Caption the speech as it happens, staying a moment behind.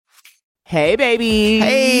Hey, babies.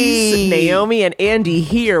 Hey. Naomi and Andy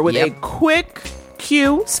here with a quick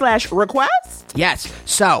Q/request. Yes.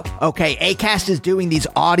 So, okay, Acast is doing these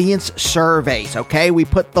audience surveys, okay? We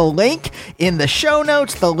put the link in the show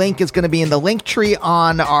notes. The link is going to be in the link tree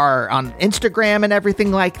on Instagram and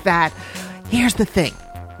everything like that. Here's the thing,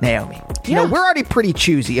 Naomi. You know, we're already pretty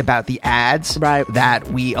choosy about the ads that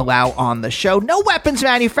we allow on the show. No weapons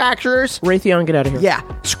manufacturers. Raytheon, get out of here. Yeah,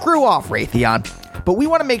 screw off, Raytheon. But we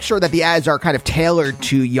want to make sure that the ads are kind of tailored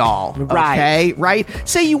to y'all, okay? Right?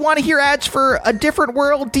 Say you want to hear ads for A Different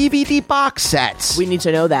World DVD box sets. We need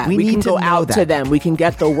to know that. We can go out to them. We can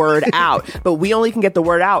get the word out. But we only can get the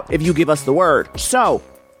word out if you give us the word. So,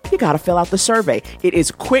 you got to fill out the survey. It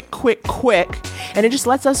is quick, and it just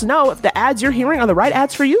lets us know if the ads you're hearing are the right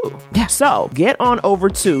ads for you. Yeah. So, get on over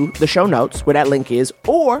to the show notes where that link is,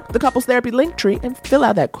 or the Couples Therapy link tree, and fill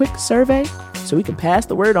out that quick survey so we can pass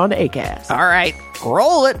the word on to Acast. All right,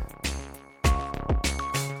 roll it.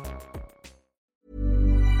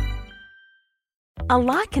 A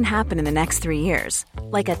lot can happen in the next 3 years.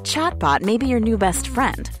 Like a chatbot may be your new best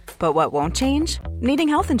friend. But what won't change? Needing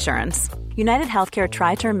health insurance. United Healthcare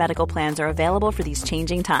Tri-Term Medical Plans are available for these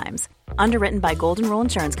changing times. Underwritten by Golden Rule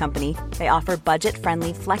Insurance Company, they offer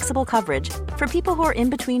budget-friendly, flexible coverage for people who are in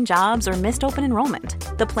between jobs or missed open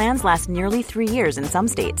enrollment. The plans last nearly 3 years in some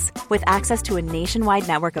states, with access to a nationwide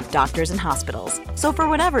network of doctors and hospitals. So for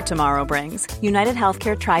whatever tomorrow brings, United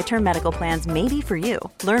Healthcare Tri-Term Medical Plans may be for you.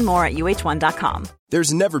 Learn more at uh1.com.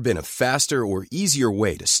 There's never been a faster or easier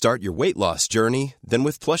way to start your weight loss journey than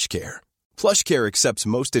with PlushCare. PlushCare accepts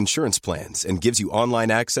most insurance plans and gives you online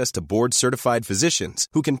access to board-certified physicians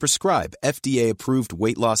who can prescribe FDA-approved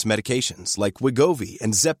weight loss medications like Wegovy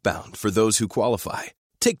and Zepbound for those who qualify.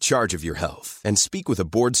 Take charge of your health and speak with a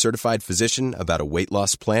board-certified physician about a weight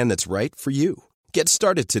loss plan that's right for you. Get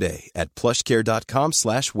started today at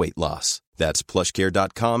plushcare.com/weight loss. That's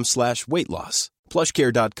plushcare.com/weight loss.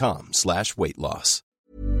 plushcare.com/weight loss.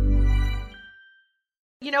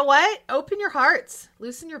 You know what? Open your hearts.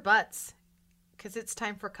 Loosen your butts. Because it's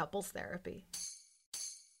time for couples therapy.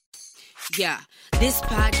 Yeah, this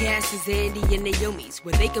podcast is Andy and Naomi's,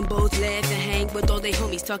 where they can both laugh and hang with all their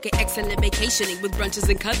homies, talking excellent vacationing with brunches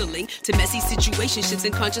and cuddling, to messy situationships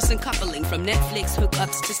and conscious uncoupling, from Netflix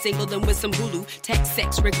hookups to singledom with some Hulu, tech,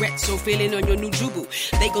 sex, regrets, or feeling on your new jubu.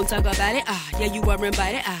 They gon' talk about it, yeah, you are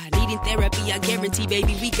invited, needing therapy, I guarantee,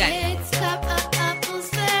 baby, we got it. It's couples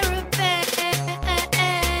therapy.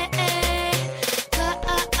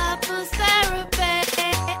 Couples therapy.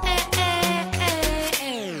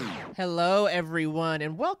 Hello, everyone,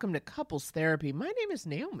 and welcome to Couples Therapy. My name is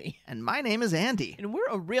Naomi. And my name is Andy. And we're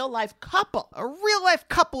a real-life couple. A real-life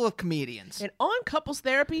couple of comedians. And on Couples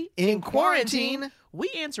Therapy, in quarantine, we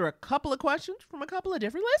answer a couple of questions from a couple of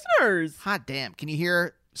different listeners. Hot damn. Can you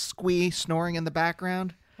hear Squee snoring in the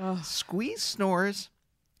background? Squee snores.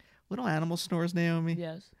 Little animal snores, Naomi.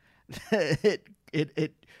 Yes.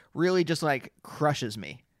 It really just like crushes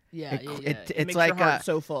me. Yeah, It's makes like your heart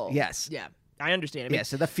so full. Yes. Yeah. I understand. I mean, Yeah,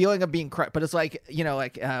 so the feeling of being crushed, but it's like, you know,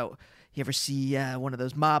 like you ever see one of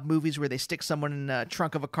those mob movies where they stick someone in the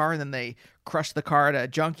trunk of a car and then they crush the car at a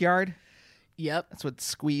junkyard? Yep. That's what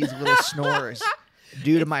Squee's little snores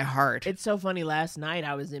do to my heart. It's so funny. Last night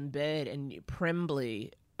I was in bed and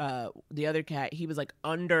Prembly, the other cat, he was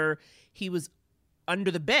under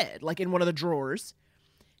the bed, like in one of the drawers.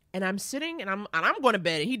 And I'm sitting and I'm going to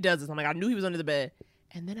bed and he does this. I'm like, I knew he was under the bed.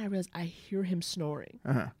 And then I realized I hear him snoring.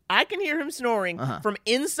 I can hear him snoring from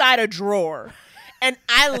inside a drawer. And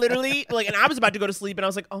I literally, and I was about to go to sleep, and I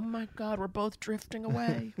was like, oh my God, we're both drifting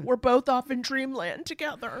away. We're both off in dreamland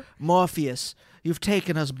together. Morpheus, you've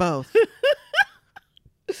taken us both.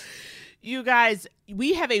 You guys,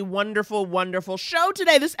 we have a wonderful, wonderful show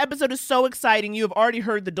today. This episode is so exciting. You have already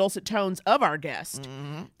heard the dulcet tones of our guest.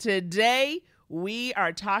 Today, we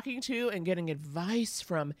are talking to and getting advice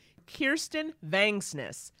from Kirsten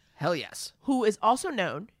Vangsness. Hell yes. Who is also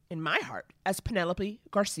known, in my heart, as Penelope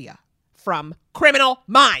Garcia from Criminal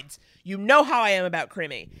Minds. You know how I am about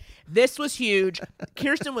Crimmy. This was huge.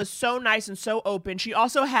 Kirsten was so nice and so open. She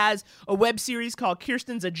also has a web series called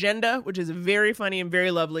Kirsten's Agenda, which is very funny and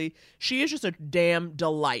very lovely. She is just a damn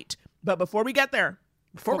delight. But before we get there.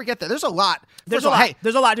 There's a lot. There's a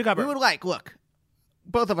lot to cover. We would look,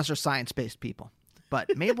 both of us are science-based people.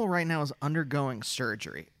 But Mabel right now is undergoing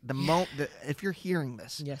surgery. If you're hearing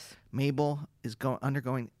this, yes, Mabel is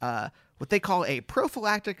undergoing what they call a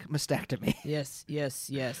prophylactic mastectomy. Yes.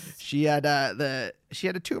 She had a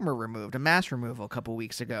tumor removed, a mass removal, a couple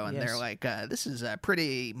weeks ago, and they're like, "This is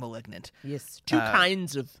pretty malignant." Yes, two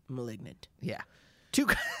kinds of malignant. Yeah. Two.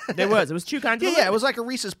 There was. It was two kinds of Yeah, it was like a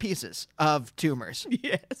Reese's Pieces of tumors.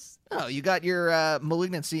 Yes. Oh, you got your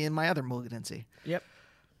malignancy and my other malignancy. Yep.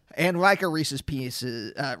 And like a Reese's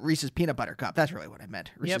peanut butter cup. That's really what I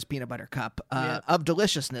meant. Reese's peanut butter cup of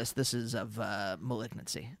deliciousness. This is of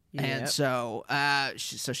malignancy. Yep. And so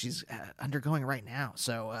she's undergoing it right now.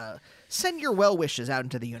 So send your well wishes out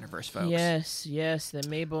into the universe, folks. Yes. That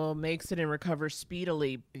Mabel makes it and recovers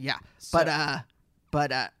speedily. Yeah. So-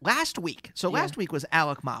 But last week, last week was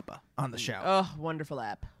Alec Mappa on the show. Oh, wonderful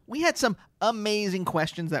app. We had some amazing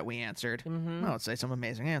questions that we answered. I would say some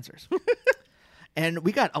amazing answers. And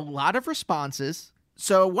we got a lot of responses.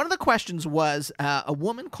 So one of the questions was a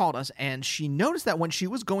woman called us, and she noticed that when she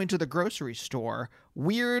was going to the grocery store,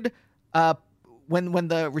 weird, when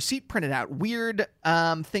the receipt printed out, weird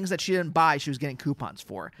things that she didn't buy, she was getting coupons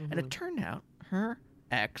for. And it turned out her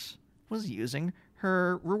ex was using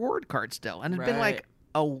her reward card still. And it had been like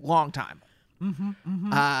a long time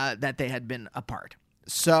that they had been apart.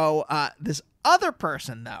 So this other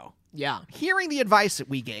person, though, hearing the advice that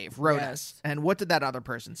we gave, wrote us. And what did that other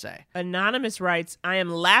person say? Anonymous writes, I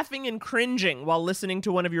am laughing and cringing while listening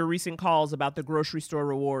to one of your recent calls about the grocery store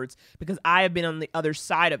rewards because I have been on the other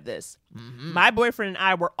side of this. My boyfriend and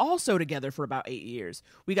I were also together for about 8 years.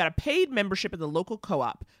 We got a paid membership at the local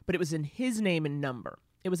co-op, but it was in his name and number.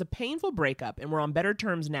 It was a painful breakup, and we're on better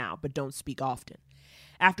terms now, but don't speak often.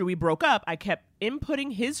 After we broke up, I kept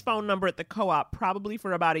inputting his phone number at the co-op probably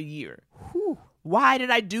for about a year. Why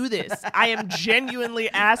did I do this? I am genuinely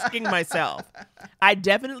asking myself. I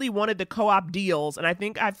definitely wanted the co-op deals, and I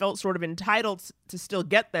think I felt sort of entitled to still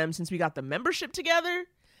get them since we got the membership together.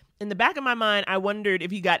 In the back of my mind, I wondered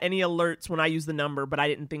if he got any alerts when I used the number, but I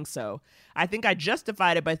didn't think so. I think I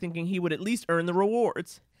justified it by thinking he would at least earn the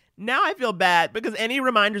rewards. Now I feel bad because any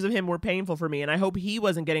reminders of him were painful for me, and I hope he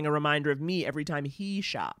wasn't getting a reminder of me every time he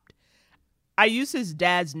shopped. I used his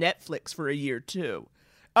dad's Netflix for a year, too.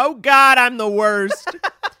 Oh, God, I'm the worst.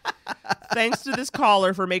 Thanks to this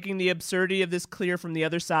caller for making the absurdity of this clear from the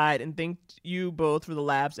other side, and thank you both for the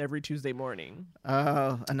laughs every Tuesday morning.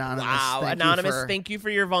 Oh, Anonymous. Wow, Anonymous, thank you for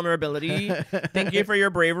your vulnerability. Thank you for your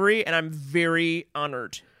bravery, and I'm very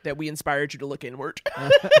honored that we inspired you to look inward.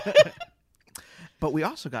 But we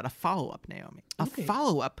also got a follow-up, Naomi. A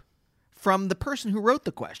follow-up from the person who wrote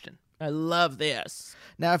the question. I love this.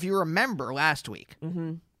 Now, if you remember last week,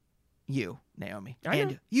 you, Naomi,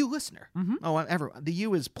 and you, listener. Oh, everyone. The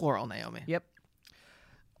you is plural, Naomi. Yep.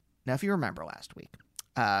 Now, if you remember last week,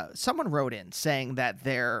 someone wrote in saying that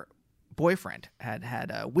their boyfriend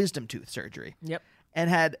had a wisdom tooth surgery. Yep. And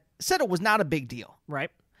had said it was not a big deal.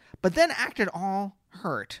 Right. But then acted all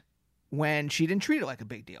hurt when she didn't treat it like a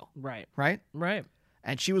big deal. Right. Right? Right.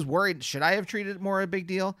 And she was worried, should I have treated it more a big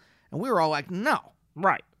deal? And we were all like, no.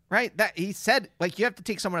 Right. Right? That he said, like, you have to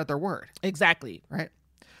take someone at their word. Exactly. Right?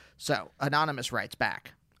 So, Anonymous writes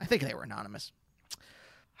back. I think they were anonymous.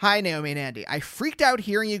 Hi, Naomi and Andy. I freaked out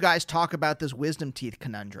hearing you guys talk about this wisdom teeth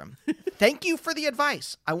conundrum. Thank you for the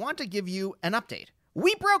advice. I want to give you an update.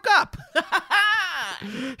 We broke up.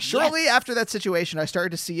 Shortly after that situation, I started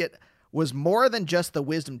to see it was more than just the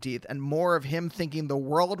wisdom teeth and more of him thinking the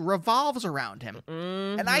world revolves around him.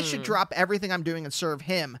 And I should drop everything I'm doing and serve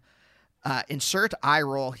him. Insert eye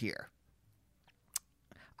roll here.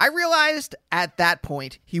 I realized at that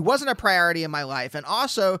point he wasn't a priority in my life and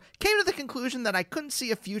also came to the conclusion that I couldn't see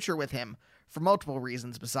a future with him for multiple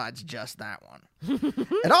reasons besides just that one.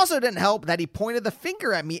 It also didn't help that he pointed the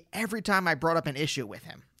finger at me every time I brought up an issue with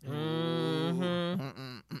him.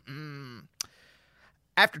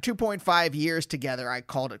 After 2.5 years together, I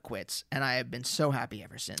called it quits, and I have been so happy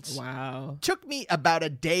ever since. Wow. Took me about a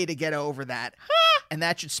day to get over that, and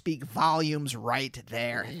that should speak volumes right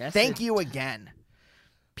there. Yes, Thank you again.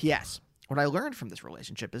 P.S. What I learned from this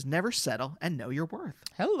relationship is never settle and know your worth.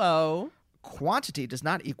 Hello. Quantity does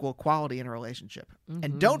not equal quality in a relationship.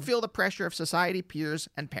 And don't feel the pressure of society, peers,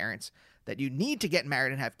 and parents that you need to get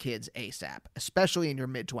married and have kids ASAP, especially in your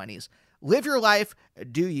mid-20s. Live your life,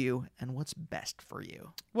 do you, and what's best for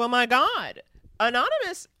you. Well, my God.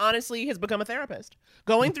 Anonymous, honestly, has become a therapist.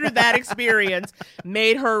 Going through that experience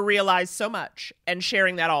made her realize so much and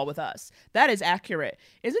sharing that all with us. That is accurate.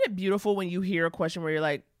 Isn't it beautiful when you hear a question where you're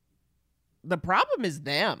like, the problem is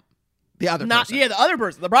them. The other person. Yeah, the other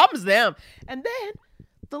person. The problem is them. And then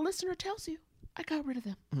the listener tells you, I got rid of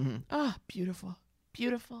them. Ah, beautiful.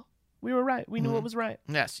 Beautiful. We were right. We knew what was right.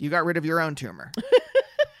 Yes, you got rid of your own tumor.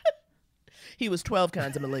 He was 12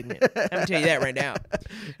 kinds of malignant. I'm going to tell you that right now.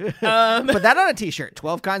 Put that on a t-shirt.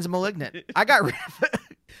 12 kinds of malignant. I got rid of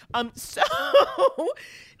it. So,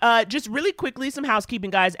 just really quickly, some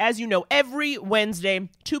housekeeping, guys. As you know, every Wednesday,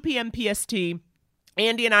 2 p.m. PST,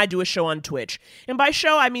 Andy and I do a show on Twitch. And by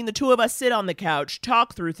show, I mean the two of us sit on the couch,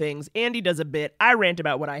 talk through things. Andy does a bit. I rant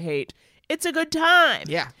about what I hate. It's a good time.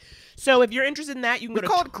 Yeah. So if you're interested in that, you can We go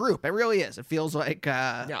call to... it group. It really is. It feels like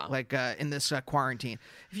in this quarantine.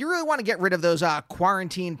 If you really want to get rid of those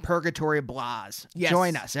quarantine purgatory blahs, Yes.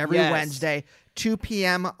 join us every Yes. Wednesday, 2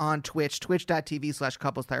 p.m. on Twitch,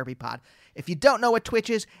 twitch.tv/couplestherapypod. If you don't know what Twitch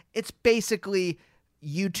is, it's basically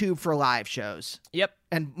YouTube for live shows. Yep.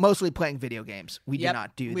 And mostly playing video games. We do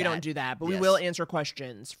not do that. We don't do that, but we Yes. will answer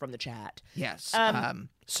questions from the chat. Yes.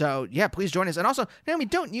 So, yeah, please join us. And also, Naomi,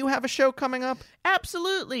 don't you have a show coming up?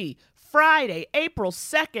 Absolutely. Friday, April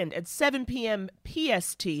 2nd at 7 p.m.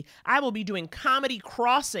 PST, I will be doing Comedy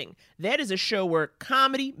Crossing. That is a show where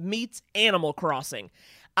comedy meets Animal Crossing.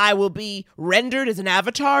 I will be rendered as an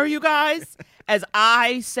avatar, you guys. As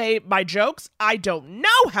I say my jokes, I don't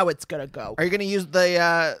know how it's going to go. Are you going to use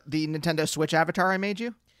the Nintendo Switch avatar I made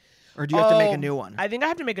you? Or do you have to make a new one? I think I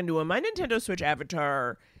have to make a new one. My Nintendo Switch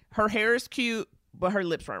avatar, her hair is cute, but her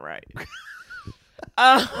lips aren't right.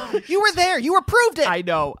 You were there. You approved it. I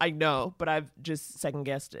know, but I've just second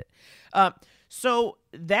guessed it. So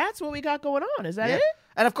that's what we got going on. Is that Yeah. it?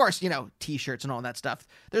 And of course, T-shirts and all that stuff.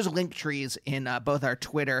 There's link trees in both our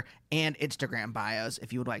Twitter and Instagram bios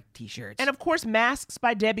if you would like T-shirts. And of course,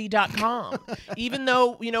 masksbydebbie.com. Even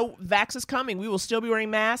though, Vax is coming, we will still be wearing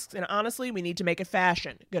masks. And honestly, we need to make it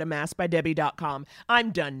fashion. Go to masksbydebbie.com.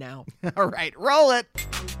 I'm done now. All right, roll it.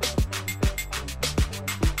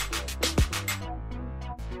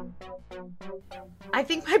 I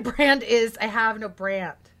think my brand is I have no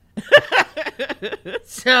brand.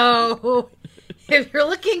 So if you're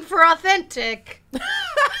looking for authentic,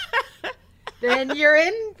 then you're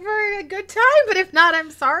in for a good time. But if not,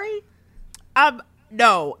 I'm sorry.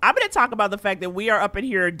 No, I'm going to talk about the fact that we are up in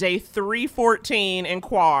here day 314 in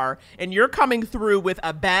Quar, and you're coming through with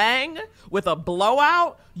a bang, with a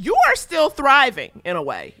blowout. You are still thriving in a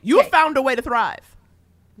way. You have found a way to thrive.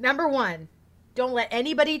 Number one, don't let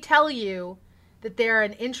anybody tell you that they're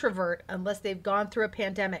an introvert unless they've gone through a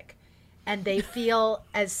pandemic and they feel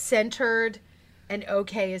as centered and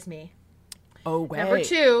okay as me. Oh, wait. Number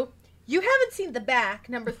two, you haven't seen the back.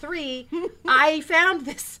 Number three, I found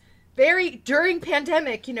this during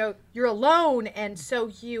pandemic, you're alone. And so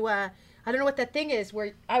you, I don't know what that thing is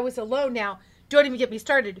where I was alone now. Don't even get me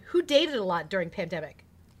started. Who dated a lot during pandemic?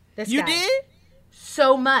 This You guy. did?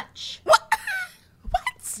 So much. What?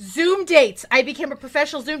 Zoom dates. I became a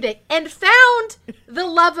professional Zoom date and found the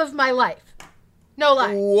love of my life. No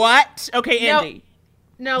lie. What? Okay, Andy.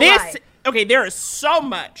 No lie. Okay, there is so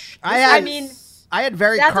much. I had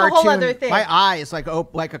very that's a cartoon. whole other thing. My eyes like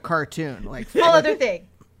a cartoon. Like Whole other thing.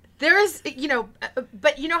 There is,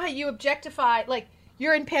 but you know how you objectify, like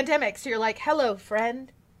you're in pandemic, so you're like, hello,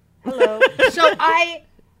 friend. Hello. So I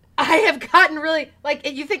have gotten really, like,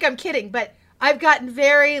 you think I'm kidding, but I've gotten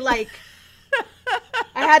very, like,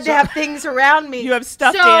 I had to have things around me. You have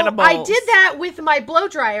stuffed so animals. I did that with my blow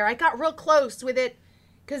dryer. I got real close with it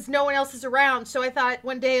because no one else is around. So I thought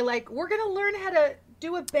one day, like, we're going to learn how to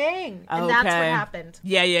do a bang. And that's what happened.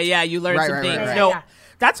 Yeah. You learned Right, some right, things. right, right. No, Yeah.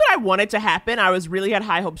 that's what I wanted to happen. I had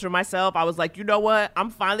high hopes for myself. I was like, you know what? I'm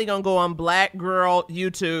finally going to go on Black Girl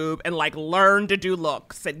YouTube and like learn to do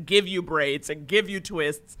looks and give you braids and give you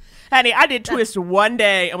twists. Honey, I did twist one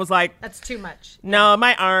day and was like, That's too much. no,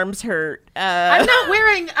 my arms hurt. I'm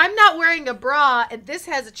not wearing a bra, and this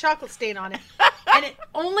has a chocolate stain on it. And the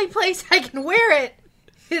only place I can wear it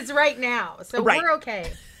is right now. So Right. we're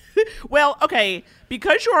okay. Well, okay,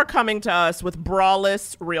 because you are coming to us with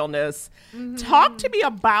braless realness, talk to me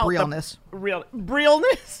about Realness.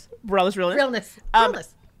 Realness. Realness.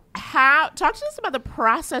 Talk to us about the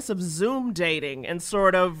process of Zoom dating and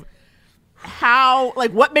sort of how,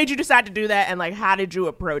 like, what made you decide to do that, and like, how did you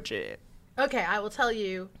approach it? Okay, I will tell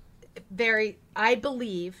you, I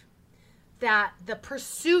believe that the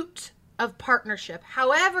pursuit of partnership,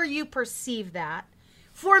 however you perceive that,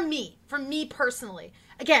 for me personally,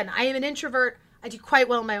 again, I am an introvert. I do quite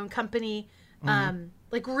well in my own company,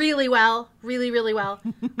 like really well, really, really well.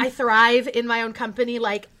 I thrive in my own company.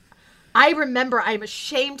 Like, I remember, I'm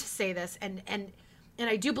ashamed to say this, and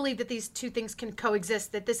I do believe that these two things can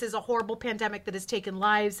coexist, that this is a horrible pandemic that has taken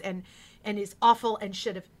lives and is awful and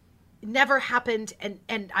should have never happened,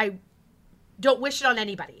 and I don't wish it on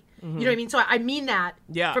anybody. You know what I mean? So I mean that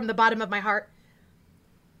from the bottom of my heart.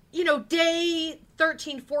 Day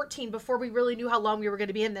 13, 14, before we really knew how long we were going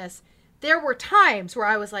to be in this, there were times where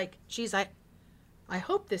I was like, geez, I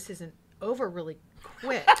hope this isn't over really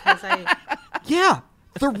quick, because I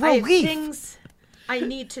the have relief. things I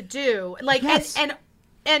need to do. Like, Yes.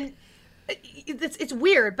 and it's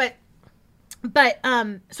weird, but But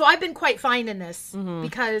so I've been quite fine in this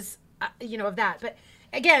because of that. But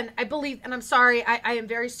again, I believe, and I'm sorry, I am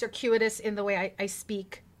very circuitous in the way I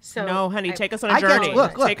speak. So No, honey, take us on a I get journey. you.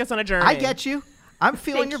 Look, Take us on a journey. I get you. I'm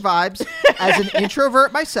feeling your vibes as an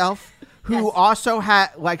introvert myself who Yes. also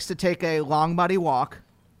likes to take a long, muddy walk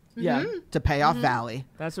Yeah, to pay off Valley.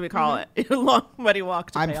 that's what we call it. Long muddy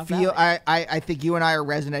walk to pay off Valley. I think you and I are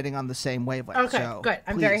resonating on the same wavelength. Okay, so good.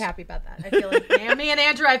 I'm very please. happy about that. I feel like me and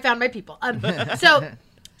Andrew, I found my people.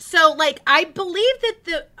 So like I believe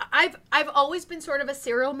that I've always been sort of a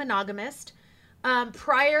serial monogamist.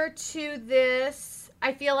 Prior to this,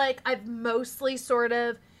 I feel like I've mostly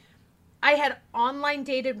I had online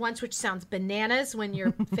dated once, which sounds bananas when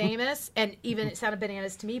you're famous, and even it sounded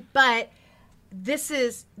bananas to me. But this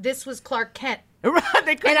was Clark Kent.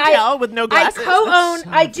 They couldn't tell with no glasses.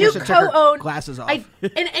 I do Trisha took her co-own glasses off. and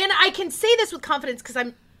I can say this with confidence because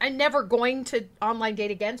I'm never going to online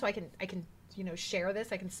date again, so I can share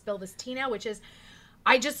this. I can spill this tea now, which is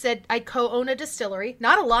I just said I co-own a distillery.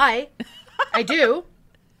 Not a lie. I do.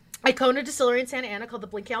 I co-own a distillery in Santa Ana called the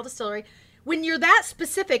Blinky Distillery. When you're that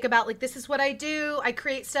specific about like this is what I do, I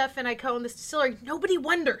create stuff and I co-own this distillery, nobody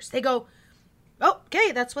wonders. They go, "Oh,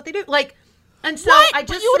 okay, that's what they do." Like, and so What? I But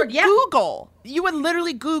just you sort would of Google. You would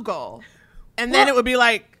literally Google, and then Well- it would be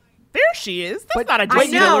like, "There she is." That's not a I know.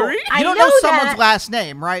 distillery. You don't know know someone's that. last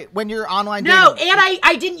name, right? When you're online No, dating. and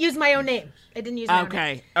I didn't use my own name. I didn't use my own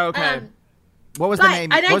name. Okay. What was the But,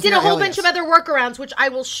 name? and What I was did your a whole alias? bunch of other workarounds, which I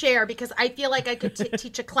will share because I feel like I could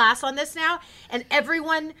teach a class on this now, and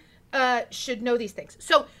everyone should know these things.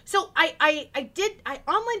 So I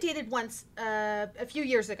online dated once a few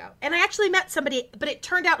years ago, and I actually met somebody, but it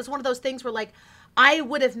turned out it was one of those things where like I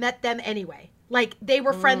would have met them anyway, like they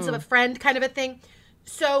were friends of a friend kind of a thing.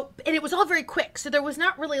 So, and it was all very quick, so there was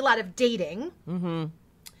not really a lot of dating.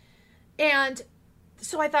 And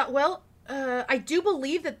so I thought, well, I do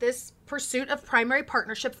believe that this pursuit of primary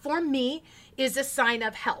partnership for me is a sign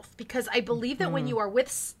of health, because I believe that when you are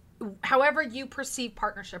with, however you perceive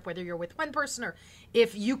partnership, whether you're with one person or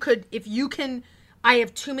if you can, I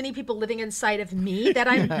have too many people living inside of me that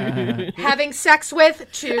I'm having sex with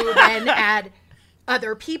to then add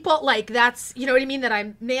other people. Like that's, you know what I mean? That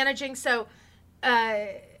I'm managing. So,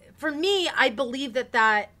 for me, I believe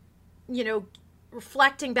that,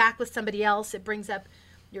 reflecting back with somebody else, it brings up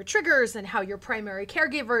your triggers and how your primary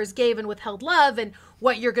caregivers gave and withheld love and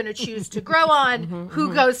what you're going to choose to grow on,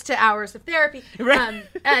 who goes to hours of therapy. Right.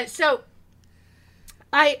 So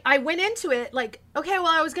I went into it like, okay, well,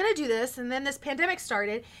 I was going to do this. And then this pandemic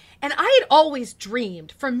started, and I had always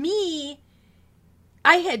dreamed, for me,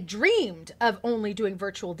 I had dreamed of only doing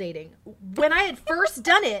virtual dating. When I had first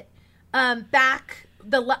done it, back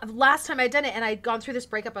the last time I'd done it, and I'd gone through this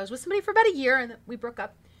breakup, I was with somebody for about a year and we broke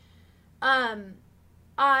up.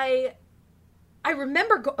 I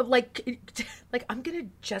remember I'm going to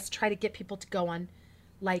just try to get people to go on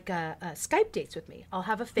like Skype dates with me. I'll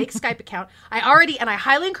have a fake Skype account. I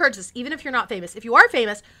highly encourage this, even if you're not famous. If you are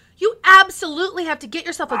famous, you absolutely have to get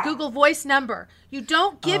yourself a Google Voice number. You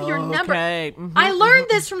don't give your number. Mm-hmm. I learned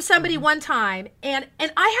this from somebody one time, and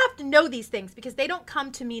I have to know these things because they don't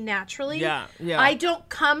come to me naturally. Yeah.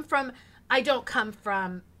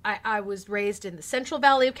 I was raised in the Central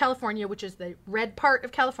Valley of California, which is the red part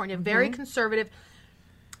of California, very conservative.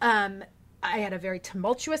 I had a very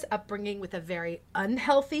tumultuous upbringing with a very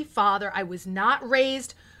unhealthy father. I was not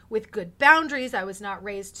raised with good boundaries. I was not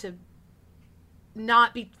raised to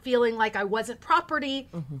not be feeling like I wasn't property.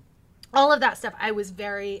 All of that stuff. I was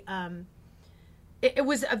very, it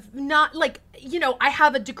was not like, I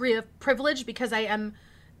have a degree of privilege because I am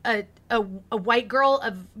a white girl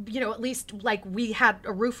of, at least like we had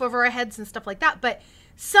a roof over our heads and stuff like that. But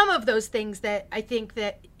some of those things that I think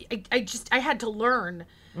that I had to learn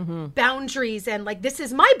boundaries and like, this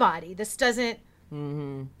is my body. This doesn't,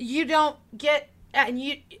 you don't get,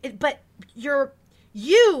 but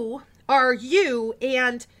you are you,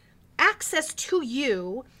 and access to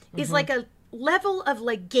you is like a level of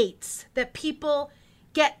like gates that people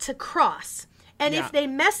get to cross. And if they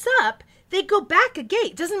mess up, they go back a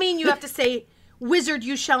gate. Doesn't mean you have to say, wizard,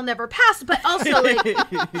 you shall never pass. But also, like,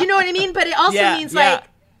 you know what I mean? But it also means, like,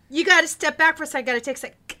 you got to step back for a second, got to take a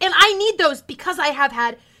second. And I need those because I have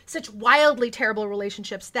had such wildly terrible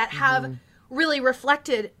relationships that have really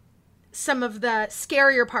reflected some of the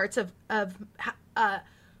scarier parts of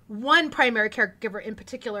one primary caregiver in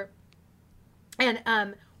particular.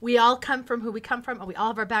 And we all come from who we come from, and we all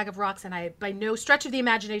have our bag of rocks. And I, by no stretch of the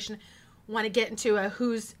imagination, want to get into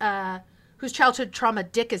whose childhood trauma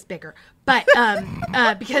dick is bigger, but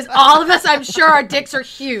because all of us, I'm sure our dicks are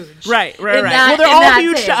huge. Right. That, well, they're all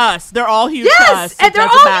huge to us. They're all huge to us. And they're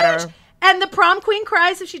doesn't all matter. huge. And the prom queen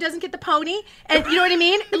cries if she doesn't get the pony. And you know what I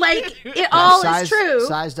mean? Like, it all is true.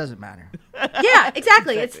 Size doesn't matter. Yeah,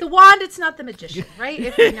 exactly. It's the wand, it's not the magician, right?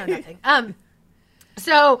 If you know nothing.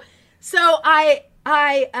 So I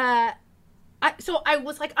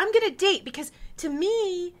was like, I'm going to date, because to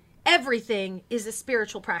me, everything is a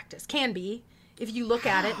spiritual practice. Can be, if you look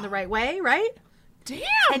at it in the right way, right? Damn,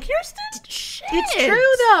 And Kirsten. Shit. It's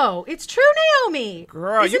true, though. It's true, Naomi.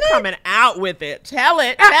 Girl, Isn't you it? coming out with it. Tell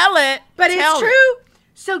it. Tell it. But Tell it's true.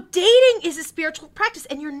 So dating is a spiritual practice,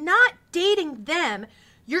 and you're not dating them.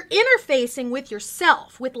 You're interfacing with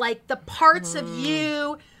yourself, with like the parts of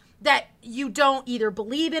you that you don't either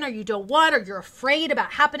believe in or you don't want, or you're afraid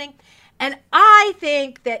about happening. And I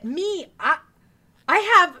think that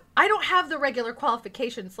I don't have the regular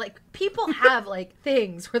qualifications. Like, people have like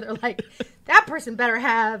things where they're like, that person better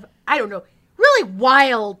have, I don't know, really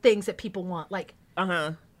wild things that people want. Like,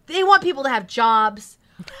 they want people to have jobs,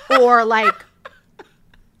 or like,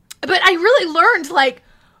 but I really learned, like,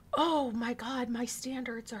 oh my God, my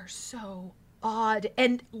standards are so odd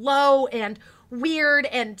and low and weird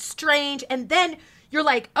and strange. And then you're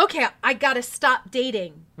like, okay, I got to stop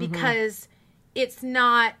dating because it's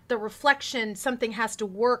not the reflection. Something has to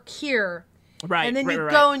work here. Right. And then right, you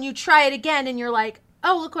right. go and you try it again, and you're like,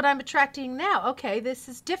 oh, look what I'm attracting now. Okay, this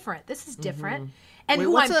is different. This is different. And Wait,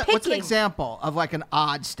 who what's I'm picking. what's an example of like an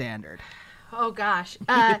odd standard? Oh gosh.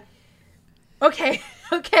 Okay,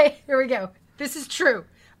 here we go. This is true.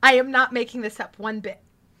 I am not making this up one bit.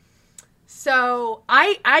 So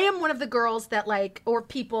I am one of the girls that like, or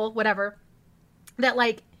people, whatever, that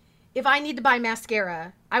like, if I need to buy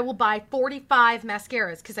mascara, I will buy 45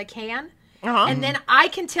 mascaras because I can. And then I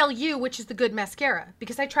can tell you which is the good mascara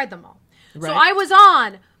because I tried them all. Right. So I was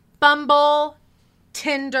on Bumble,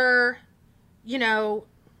 Tinder, you know,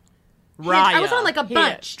 Raya. I was on like a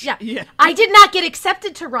bunch. Hitch. Yeah. I did not get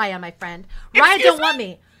accepted to Raya, my friend. Raya Excuse don't me? want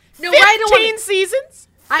me. No, Raya don't want me. 15 seasons?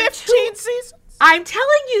 I'm 15 seasons? I'm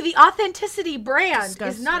telling you, the authenticity brand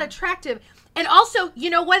Disgusting. is not attractive. And also, you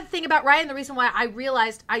know, one thing about Ryan, the reason why I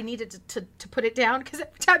realized I needed to put it down, because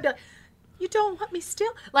every time I'd be like, you don't want me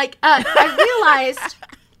still? Like, I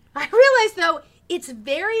realized though, it's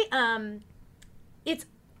very, it's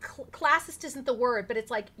classist isn't the word, but it's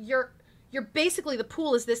like you're basically, the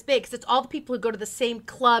pool is this big because it's all the people who go to the same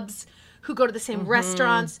clubs, who go to the same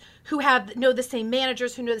restaurants, who know the same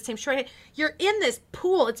managers, who know the same shorthand. You're in this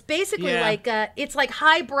pool. It's basically like it's like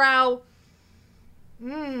highbrow.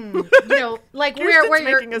 You know, like where you're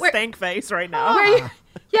making a stank face right now.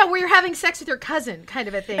 where you're having sex with your cousin, kind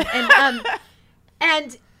of a thing,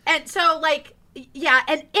 and so like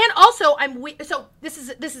and also so this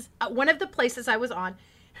is one of the places I was on.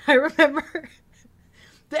 I remember,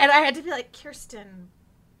 and I had to be like, Kirsten.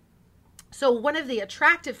 So one of the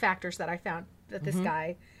attractive factors that I found that this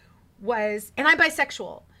guy was, and I'm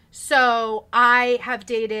bisexual, so I have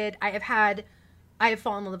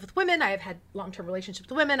fallen in love with women. I have had long-term relationships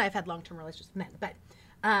with women. I've had long-term relationships with men, but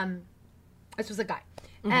this was a guy,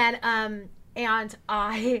 and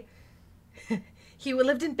he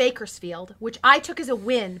lived in Bakersfield, which I took as a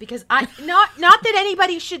win because not that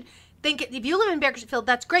anybody should think if you live in Bakersfield,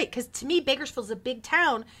 that's great, because to me Bakersfield's a big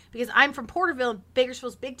town because I'm from Porterville and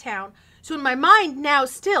Bakersfield's a big town. So in my mind now,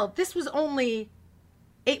 still, this was only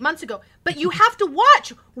 8 months ago. But you have to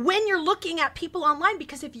watch when you're looking at people online,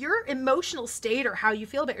 because if your emotional state or how you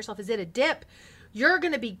feel about yourself is at a dip, you're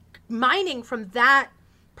going to be mining from that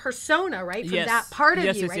persona, right? From that part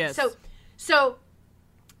of you, right? Yes. So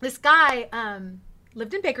this guy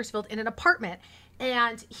lived in Bakersfield in an apartment,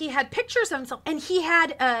 and he had pictures of himself, and he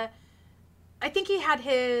had I think he had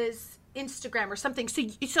his Instagram or something.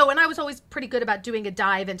 So, and I was always pretty good about doing a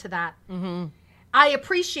dive into that. I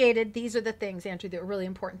appreciated, these are the things, Andrew, that were really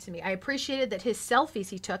important to me. I appreciated that his selfies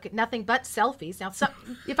he took, nothing but selfies. Now,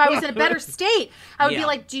 if I was in a better state, I would be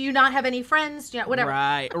like, do you not have any friends? You know, whatever.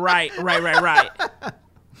 Right.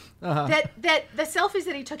 That the selfies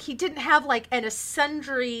that he took, he didn't have like a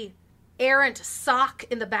sundry errant sock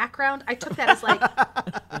in the background. I took that as like,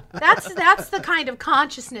 that's the kind of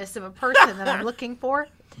consciousness of a person that I'm looking for.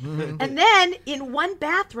 And then in one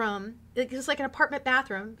bathroom, it was like an apartment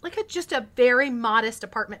bathroom, like just a very modest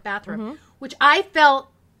apartment bathroom, which I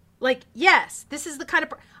felt like, yes, this is the kind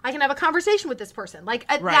of, I can have a conversation with this person. Like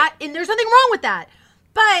that, and there's nothing wrong with that.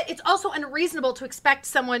 But it's also unreasonable to expect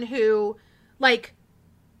someone who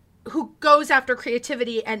goes after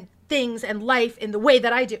creativity and things and life in the way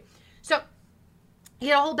that I do. So he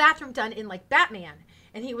had a whole bathroom done in like Batman,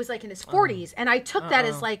 and he was like in his 40s. And I took that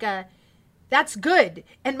as like that's good.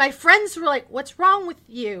 And my friends were like, what's wrong with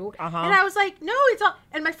you? And I was like, no, it's all.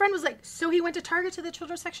 And my friend was like, so he went to Target to the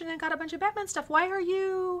children's section and got a bunch of Batman stuff. Why are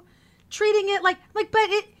you treating it like, but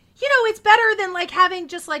it, you know, it's better than like having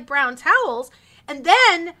just like brown towels. And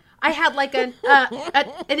then I had like an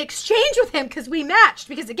exchange with him because we matched.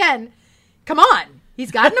 Because again, come on,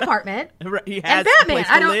 he's got an apartment He has and a Batman. place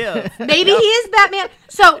to live. Maybe he is Batman.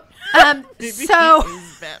 So, so He is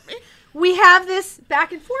Batman. we have this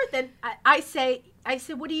back and forth, and I said,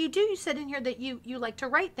 what do? You said in here that you like to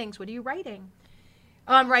write things. What are you writing?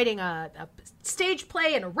 Oh, I'm writing a stage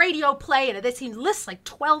play and a radio play, and this. He lists like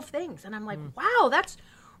 12 things, and I'm like, wow, that's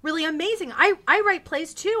really amazing. I write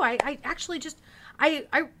plays too. I actually just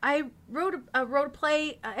I wrote a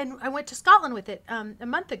play, and I went to Scotland with it a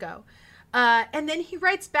month ago, and then he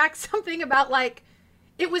writes back something about like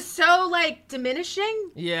it was so like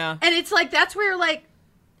diminishing. Yeah, and it's like that's where you're like,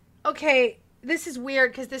 okay, this is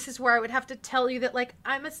weird because this is where I would have to tell you that like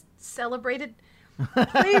I'm a celebrated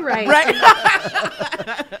playwright. Right.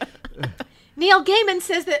 Neil Gaiman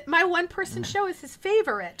says that my one-person show is his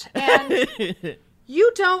favorite, and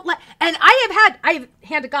you don't like. And I've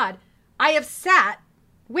hand to God, I have sat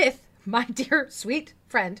with my dear sweet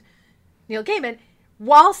friend Neil Gaiman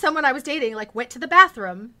while someone I was dating like went to the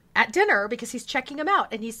bathroom at dinner because he's checking him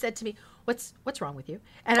out, and he said to me, "What's wrong with you?"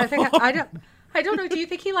 And I think I don't know. Do you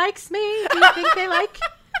think he likes me? Do you think they like?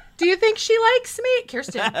 Do you think she likes me?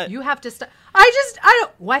 Kirsten, you have to stop.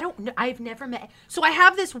 I don't know. I've never met. So I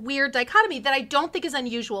have this weird dichotomy that I don't think is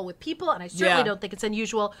unusual with people. And I certainly don't think it's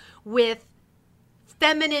unusual with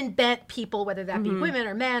feminine bent people, whether that be women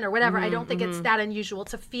or men or whatever. I don't think it's that unusual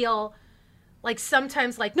to feel like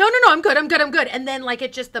sometimes like, no, I'm good. And then like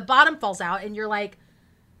it just, the bottom falls out and you're like,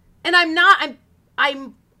 and I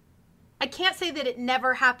can't say that it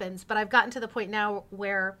never happens, but I've gotten to the point now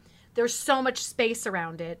where there's so much space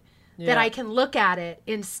around it that I can look at it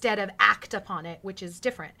instead of act upon it, which is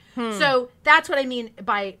different. So that's what I mean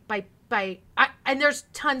by and there's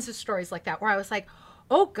tons of stories like that where I was like,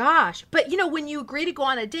 oh gosh. But you know, when you agree to go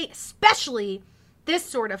on a date, especially this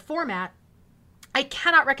sort of format, I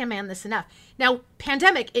cannot recommend this enough. Now,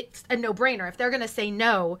 pandemic, it's a no-brainer. If they're going to say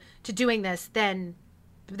no to doing this, then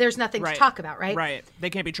there's nothing to talk about, right? Right. They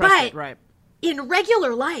can't be trusted, but right. In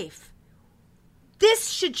regular life, this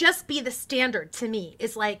should just be the standard to me.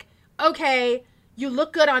 Is like, okay, you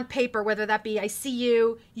look good on paper, whether that be I see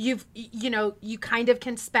you, you kind of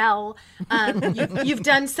can spell, you've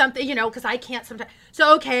done something, because I can't sometimes.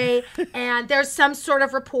 So, okay, and there's some sort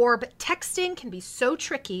of rapport, but texting can be so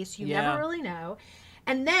tricky, so you never really know.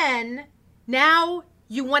 And then now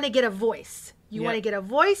you want to get a voice. You want to get a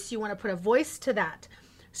voice. You want to put a voice to that.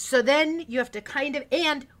 So then you have to kind of,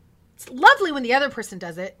 and it's lovely when the other person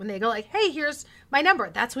does it, when they go like, hey, here's my number.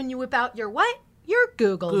 That's when you whip out your what? Your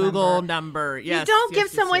Google number. Yes. You don't give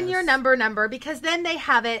someone your number because then they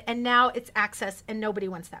have it and now it's access and nobody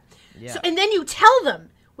wants that. Yeah. So, and then you tell them,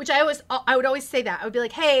 which I would always say that. I would be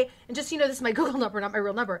like, hey, and just, this is my Google number, not my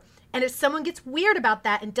real number. And if someone gets weird about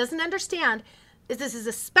that and doesn't understand, this is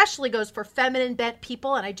especially goes for feminine bent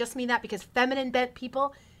people. And I just mean that because feminine bent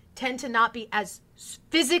people tend to not be as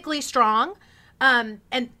physically strong. And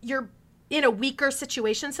you're in a weaker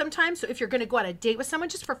situation sometimes. So if you're going to go on a date with someone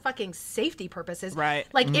just for fucking safety purposes, right?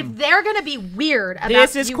 Like if they're going to be weird about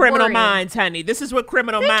this is you Criminal worrying, Minds, honey. This is what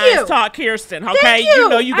Criminal Thank Minds you. taught Kirsten. Okay, Thank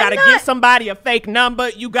you. You got to give somebody a fake number.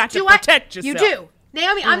 You got to protect yourself. You do,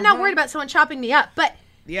 Naomi. I'm not worried about someone chopping me up, but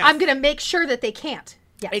I'm going to make sure that they can't.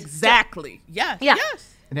 Yes. Exactly. Yes. Yeah.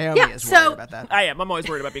 Yes. Naomi is worried about that. I am. I'm always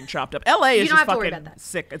worried about being chopped up. LA is just fucking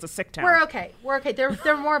sick. It's a sick town. We're okay. There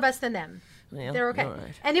are more of us than them. Yeah, they're okay. right.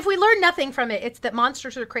 And if we learn nothing from it, it's that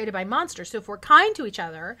monsters are created by monsters. So if we're kind to each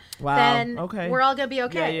other, then we're all going to be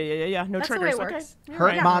okay. Yeah. No That's triggers. The way it works. Okay.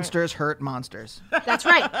 Hurt monsters hurt monsters. That's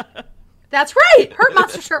right. That's right. Hurt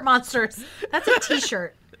monsters hurt monsters. That's a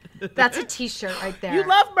t-shirt. That's a t-shirt right there. You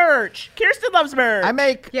love merch. Kirsten loves merch. I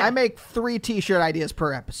make 3 t-shirt ideas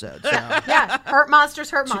per episode. So. Yeah. Hurt monsters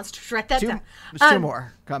hurt monsters. Write that down. There's 2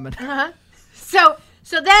 more coming. So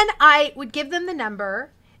then I would give them the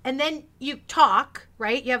number. And then you talk,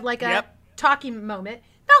 right? You have like a talking moment.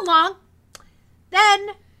 Not long. Then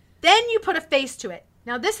you put a face to it.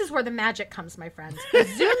 Now, this is where the magic comes, my friends. A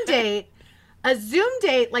Zoom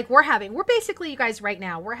date like we're basically, you guys, right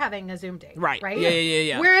now, we're having a Zoom date. Right.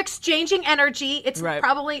 Yeah. We're exchanging energy. It's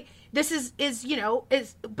probably, this is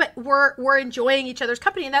but we're enjoying each other's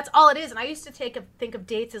company. And that's all it is. And I used to think of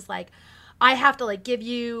dates as like, I have to like give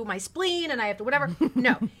you my spleen and I have to whatever.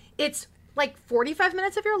 No, it's like 45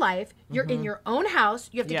 minutes of your life. You're in your own house.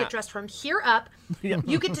 You have to get dressed from here up.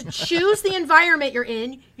 You get to choose the environment you're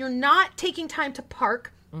in. You're not taking time to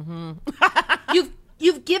park.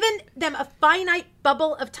 You've given them a finite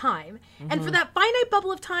bubble of time. And for that finite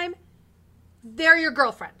bubble of time, they're your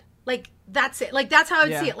girlfriend. Like, that's it. Like, that's how I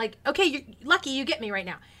would Yeah. see it. Like, okay, you're lucky you get me right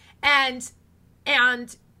now. And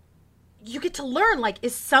you get to learn, like,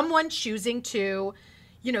 is someone choosing to,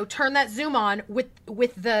 you know, turn that Zoom on with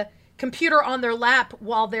the computer on their lap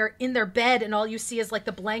while they're in their bed and all you see is like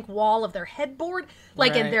the blank wall of their headboard,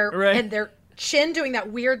 like, and their chin doing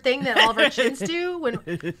that weird thing that all of our chins do.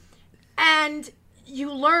 And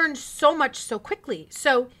you learn so much so quickly.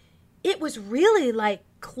 So it was really like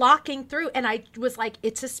clocking through. And I was like,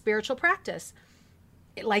 it's a spiritual practice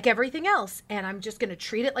like everything else. And I'm just going to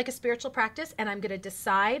treat it like a spiritual practice. And I'm going to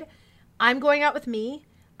decide I'm going out with me.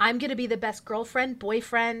 I'm going to be the best girlfriend,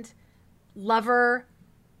 boyfriend, lover,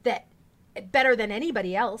 that better than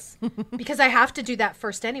anybody else, because I have to do that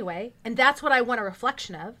first anyway. And that's what I want a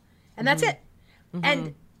reflection of. And that's it.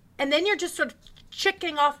 And then you're just sort of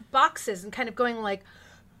checking off boxes and kind of going like,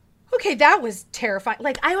 okay, that was terrifying.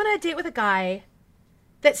 Like, I went on a date with a guy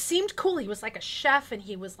that seemed cool. He was like a chef, and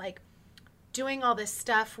he was like doing all this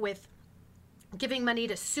stuff with giving money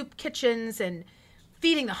to soup kitchens and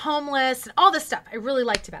feeding the homeless and all this stuff I really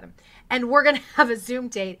liked about him. And we're going to have a Zoom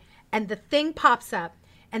date, and the thing pops up,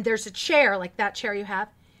 and there's a chair, like that chair you have,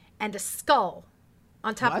 and a skull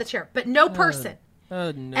on top of the chair, but no person.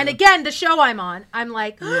 Oh, no. And again, the show I'm on, I'm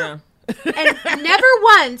like, Yeah. and never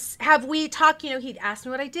once have we talked, you know, he'd asked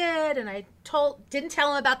me what I did, and I didn't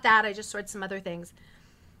tell him about that. I just sort some other things.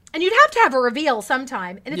 And you'd have to have a reveal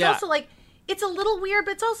sometime. And it's also like, it's a little weird,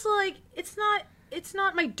 but it's also like, it's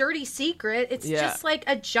not my dirty secret. It's just like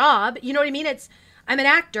a job. You know what I mean? I'm an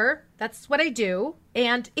actor. That's what I do.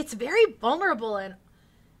 And it's very vulnerable and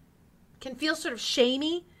can feel sort of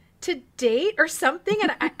shamey to date or something.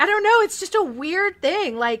 And I don't know. It's just a weird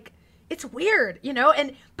thing. Like, it's weird, you know?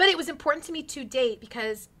 But it was important to me to date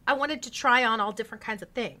because I wanted to try on all different kinds of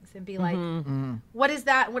things and be like, what is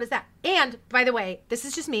that? What is that? And by the way, this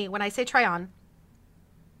is just me. When I say try on,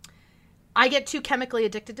 I get too chemically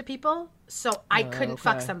addicted to people, so I couldn't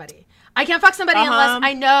fuck somebody. I can't fuck somebody unless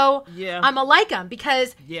I know I'm a like them,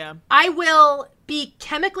 because I will be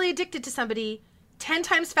chemically addicted to somebody 10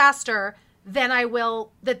 times faster than I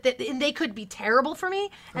will, and they could be terrible for me,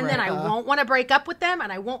 and then I won't want to break up with them,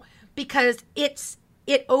 and I won't, because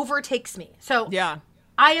it overtakes me. So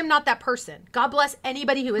I am not that person. God bless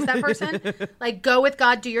anybody who is that person. Like, go with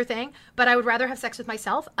God, do your thing, but I would rather have sex with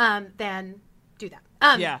myself than do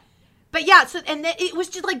that. But yeah, so, and it was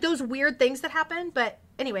just like those weird things that happened. But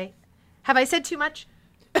anyway, have I said too much?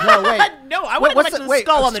 No, wait. No, I want to go back to the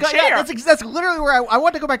skull on the chair. Yeah, that's literally where I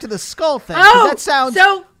want to go back to the skull thing. Oh, that sounds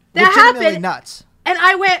so that legitimately happened, nuts. And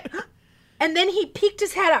I went, and then he peeked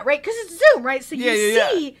his head out, right? Because it's Zoom, right? So you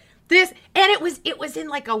see this, and it was in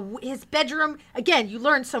like his bedroom. Again, you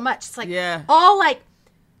learn so much. It's like all like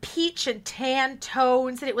peach and tan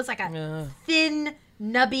tones, and it was like a thin,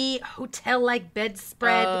 nubby hotel-like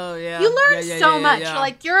bedspread. Oh, yeah. You learn so much. Yeah. You're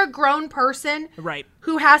like, you're a grown person, right,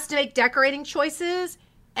 who has to make decorating choices,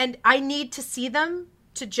 and I need to see them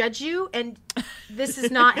to judge you, and this is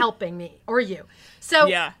not helping me or you. So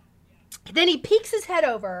then he peeks his head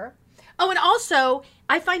over. Oh, and also,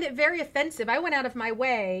 I find it very offensive. I went out of my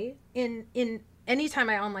way in any time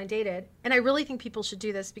I online dated, and I really think people should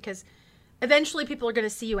do this because eventually people are going to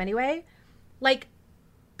see you anyway. Like,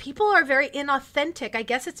 people are very inauthentic. I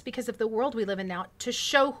guess it's because of the world we live in now, to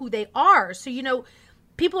show who they are. So, you know,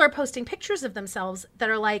 people are posting pictures of themselves that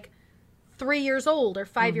are like 3 years old or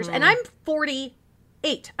 5 years. And I'm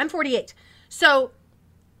 48. I'm 48. So,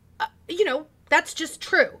 you know, that's just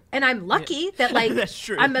true. And I'm lucky that, like, that's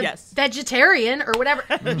true. I'm a vegetarian or whatever,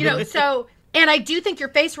 you know, so. And I do think your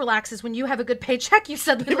face relaxes when you have a good paycheck. You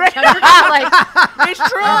suddenly look younger. Like, it's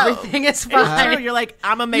true. Everything is fine. It's true. You're like,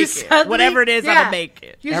 I'm going to make it. Whatever it is, I'm going to make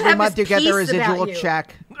it. Every month you get the residual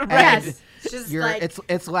check. Yes. Just like,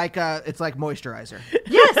 it's like moisturizer.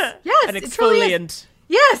 Yes. An exfoliant.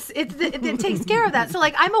 Yes. It takes care of that. So,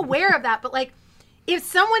 like, I'm aware of that. But, like, if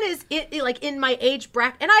someone is like in my age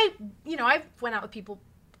bracket, and I went out with people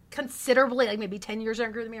considerably, like maybe 10 years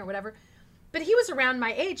younger than me or whatever. But he was around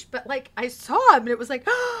my age, but, like, I saw him, and it was like,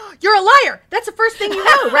 oh, you're a liar. That's the first thing you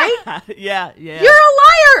know, right? Yeah. You're a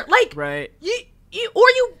liar. Like, right.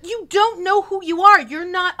 You don't know who you are. You're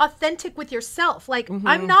not authentic with yourself. Like,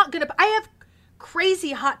 I'm not going to, I have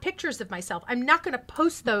crazy hot pictures of myself. I'm not going to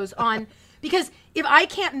post those on, because if I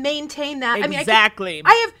can't maintain that, exactly.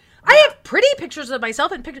 I have pretty pictures of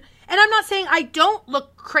myself and I'm not saying I don't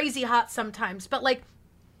look crazy hot sometimes, but, like,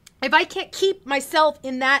 if I can't keep myself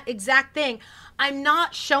in that exact thing, I'm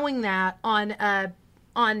not showing that on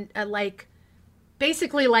like,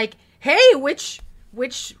 basically like, hey, which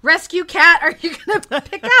rescue cat are you gonna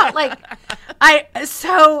pick out? Like,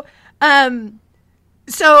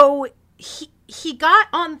 he got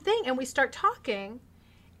on the thing and we start talking,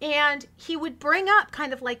 and he would bring up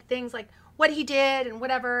kind of like things like what he did and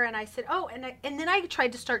whatever. And I said, oh, and then I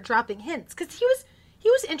tried to start dropping hints because he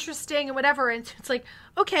was interesting and whatever. And it's like,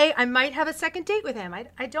 okay, I might have a second date with him.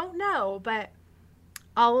 I don't know, but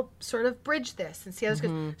I'll sort of bridge this and see how this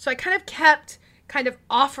goes. So I kind of kept kind of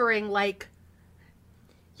offering like,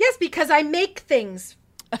 yes, because I make things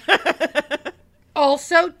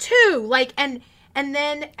also too. Like, and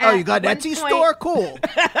then Oh, you got an one Etsy point- store? Cool.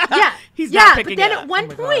 Yeah. He's yeah, not but picking then it up. at one Oh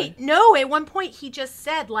my point, at one point he just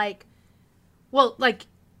said like, well, like,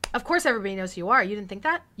 of course everybody knows who you are. You didn't think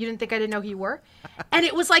that? You didn't think I didn't know who you were? And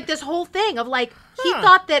it was like this whole thing of like, he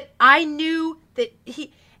thought that I knew that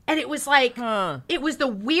and it was like, it was the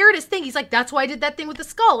weirdest thing. He's like, that's why I did that thing with the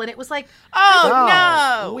skull. And it was like,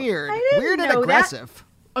 Oh, no. Weird. I didn't Weird and know that. aggressive.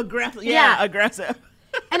 Aggressive. Yeah. Yeah, aggressive.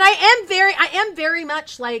 and I am very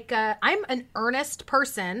much like, I'm an earnest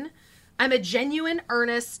person. I'm a genuine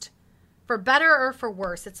earnest, for better or for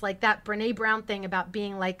worse. It's like that Brene Brown thing about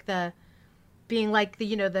being like the,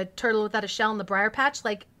 the turtle without a shell in the briar patch.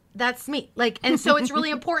 Like, that's me. Like, and so it's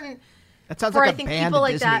really important. That sounds For, like I a think, banned people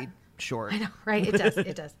like Disney that- short. I know, right? It does.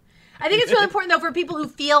 It does. I think it's really important though for people who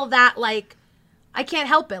feel that like I can't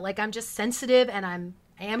help it. Like I'm just sensitive, and I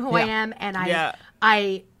am who I Yeah. am, and Yeah.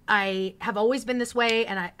 I have always been this way,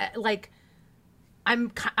 and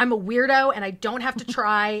I'm a weirdo, and I don't have to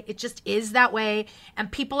try. It just is that way,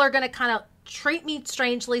 and people are gonna kind of treat me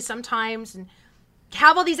strangely sometimes, and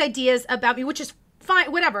have all these ideas about me, which is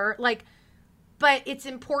fine, whatever. Like, but it's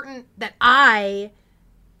important that I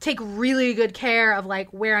take really good care of like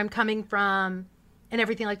where I'm coming from and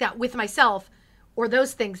everything like that with myself, or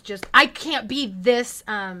those things. Just, I can't be this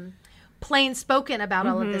plain spoken about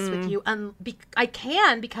all of this with you. I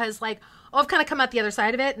can, because like, I've kind of come out the other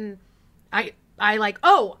side of it, and I like,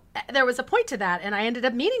 oh, there was a point to that, and I ended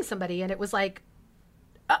up meeting somebody, and it was like,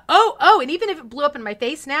 and even if it blew up in my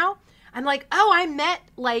face now, I'm like, oh, I met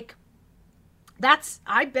like,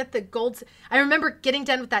 I bet the gold. I remember getting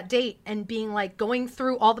done with that date and being like, going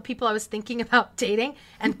through all the people I was thinking about dating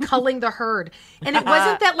and culling the herd. And it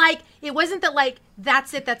wasn't that like,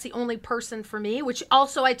 that's it. That's the only person for me, which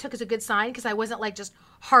also I took as a good sign, because I wasn't like just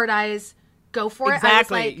hard eyes, go for it.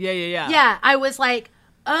 Exactly. I was like, Yeah. Yeah. I was like,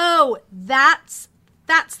 oh, that's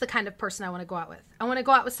the kind of person I want to go out with. I want to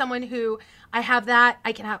go out with someone who I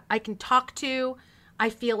can talk to. I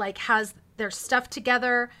feel like has their stuff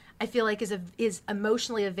together. I feel like is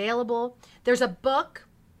emotionally available. There's a book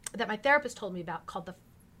that my therapist told me about called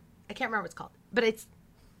I can't remember what it's called, but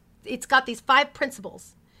it's got these 5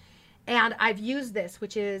 principles, and I've used this,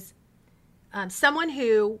 which is someone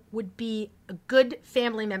who would be a good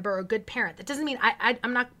family member or a good parent. That doesn't mean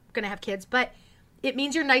I'm not going to have kids, but it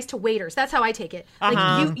means you're nice to waiters. That's how I take it.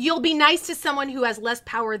 Like you'll be nice to someone who has less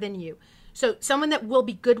power than you. So someone that will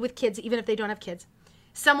be good with kids, even if they don't have kids.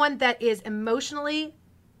 Someone that is emotionally,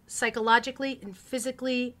 psychologically, and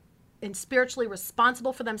physically and spiritually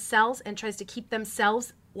responsible for themselves, and tries to keep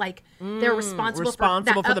themselves like they're responsible for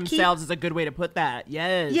that for upkeep. themselves is a good way to put that.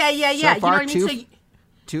 Yes. Yeah. So You know far, what I mean?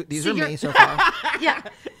 these so are you're- me so far. Yeah.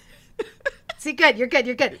 See, good. You're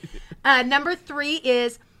good. Number 3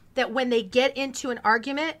 is that when they get into an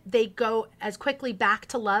argument, they go as quickly back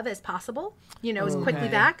to love as possible. As quickly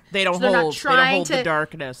back. They don't So they're not hold. They don't trying hold to, the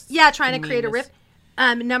darkness. Yeah, trying to create a meanness.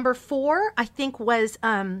 rift. Number 4, I think, was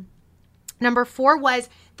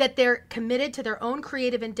that they're committed to their own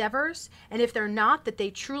creative endeavors, and if they're not, that they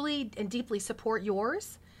truly and deeply support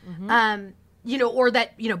yours. Or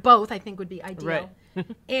that both, I think, would be ideal. Right.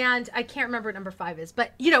 And I can't remember what number 5 is,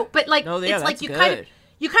 but like No, yeah, it's like that's you good.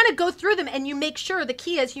 kind of go through them, and you make sure, the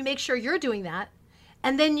key is you make sure you're doing that.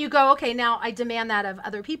 And then you go, okay, now I demand that of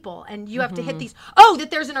other people, and you have to hit these. Oh, that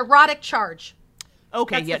there's an erotic charge.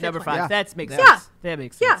 Okay, That's the yeah, fifth number one. 5. Yeah. That makes Yeah. sense. That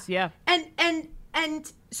makes sense. Yeah.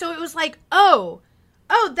 And so it was like, oh,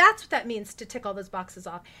 that's what that means, to tick all those boxes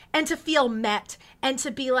off, and to feel met, and to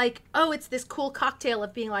be like, oh, it's this cool cocktail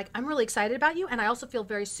of being like, I'm really excited about you, and I also feel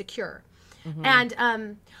very secure. And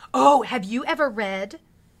have you ever read?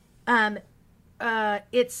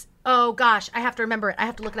 It's, oh gosh, I have to remember it. I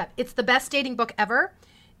have to look it up. It's the best dating book ever,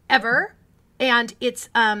 and it's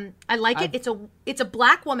I like it. It's a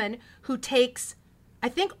Black woman who takes, I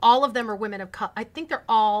think all of them are women of color. I think they're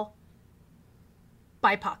all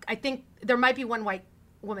BIPOC. I think there might be one white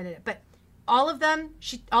woman in it, but all of them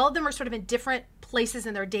are sort of in different places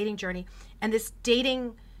in their dating journey, and this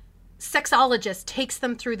dating sexologist takes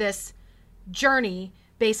them through this journey,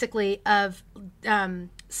 basically, of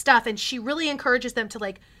stuff, and she really encourages them to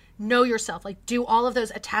like know yourself, like do all of those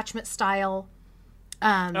attachment style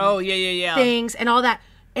Oh, yeah. things and all that.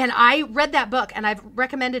 And I read that book, and I've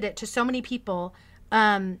recommended it to so many people.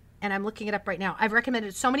 And I'm looking it up right now. I've recommended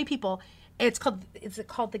it to so many people. Is it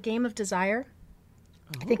called The Game of Desire?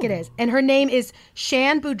 I think it is. And her name is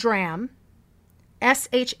Shan Boodram,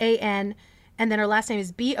 Shan, and then her last name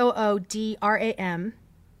is Boodram.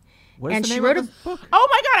 What is And the she name wrote of a this book? Oh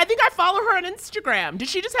my God, I think I follow her on Instagram. Did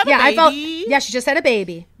she just have a baby? Yeah, she just had a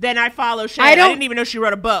baby. Then I follow Shan. I I don't- didn't even know she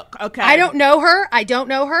wrote a book. Okay. I don't know her. I Yeah.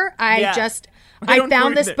 I I don't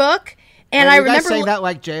found know this either. book, and Are I you guys remember. saying that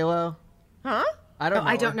like J-Lo? Huh? I don't know.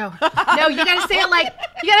 I don't know. No, you gotta say it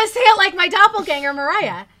like my doppelganger,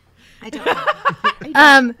 Mariah. I don't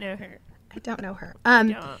know. Know her. I don't know her.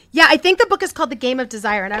 Yeah, I think the book is called The Game of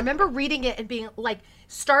Desire, and I remember reading it and being like,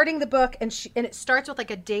 starting the book, and it starts with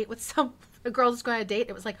like a date with a girl that's going on a date.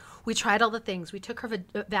 It was like, we tried all the things. We took her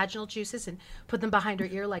vaginal juices and put them behind her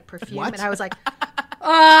ear like perfume, What? and I was like,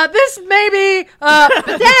 this maybe. But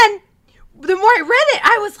then, the more I read it,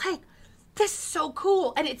 I was like, this is so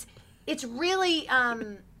cool, and it's really.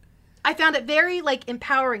 I found it very like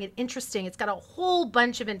empowering and interesting. It's got a whole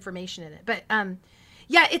bunch of information in it, but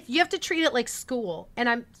yeah, you have to treat it like school.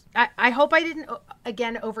 And I hope I didn't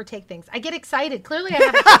again overtake things. I get excited. Clearly, I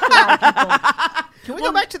haven't talked to a lot of people. Can we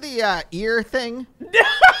go back to the ear thing?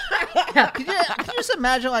 Could you just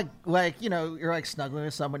imagine like you're like snuggling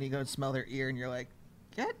with someone, you go and smell their ear, and you're like,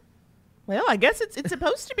 get. Well, I guess it's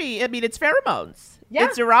supposed to be. I mean, it's pheromones. Yeah.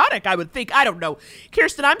 It's erotic, I would think. I don't know.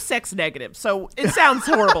 Kirsten, I'm sex negative, so it sounds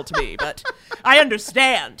horrible to me, but I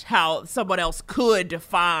understand how someone else could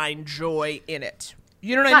find joy in it.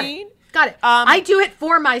 You know what I mean? Got it. I do it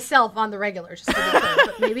for myself on the regular, just to be clear,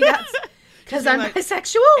 but maybe that's because I'm like,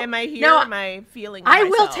 bisexual. Am I here? No, am I feeling I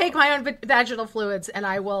will myself? take my own vaginal fluids and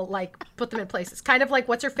I will like put them in places. Kind of like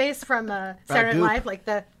what's her face from Saturday Night Goop. Live, like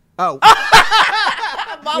the Oh,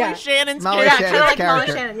 Molly Yeah. Shannon's Molly character. kinda Shannon's like Molly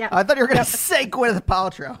character. Shannon, yeah. I thought you were gonna say Gwyneth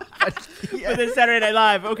Paltrow. For the Saturday Night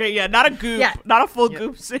Live. Okay, yeah, not a goop, Yeah. not a full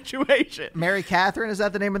goop situation. Mary Catherine, is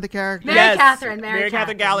that the name of the character? Mary Yes, Catherine Mary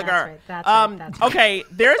Catherine Gallagher. That's right. That's right. Okay,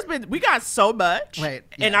 we got so much. Wait,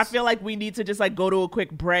 and I yes. feel like we need to just like go to a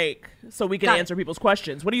quick break so we can Got it. answer people's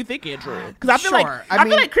questions. What do you think, Andrew? Because I feel Sure. like I I feel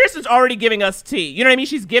mean- like Kristen's already giving us tea. You know what I mean?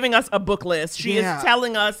 She's giving us a book list. She Yeah. is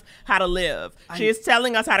telling us how to live. She is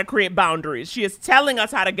telling us how to create boundaries. She is telling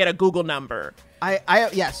us how to get a Google number.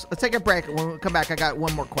 Yes. Let's take a break. When we come back, I got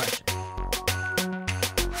one more question.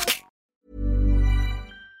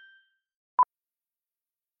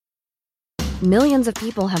 Millions of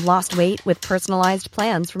people have lost weight with personalized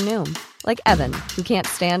plans from Noom, like Evan, who can't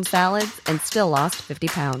stand salads and still lost 50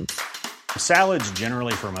 pounds. Salads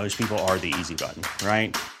generally for most people are the easy button,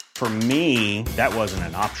 right? For me, that wasn't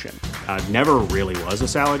an option. I never really was a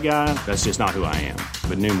salad guy. That's just not who I am.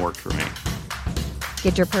 But Noom worked for me.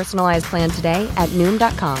 Get your personalized plan today at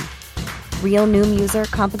Noom.com. Real Noom user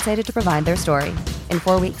compensated to provide their story. In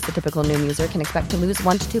 4 weeks, the typical Noom user can expect to lose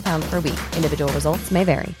 1 to 2 pounds per week. Individual results may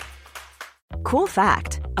vary. Cool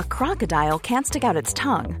fact, a crocodile can't stick out its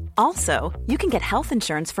tongue. Also, you can get health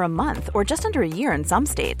insurance for a month or just under a year in some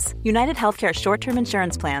states. United Healthcare short-term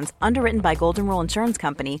insurance plans, underwritten by Golden Rule Insurance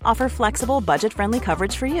Company, offer flexible, budget-friendly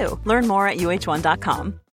coverage for you. Learn more at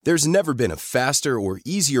uh1.com. There's never been a faster or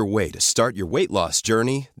easier way to start your weight loss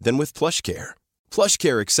journey than with PlushCare.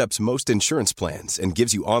 PlushCare accepts most insurance plans and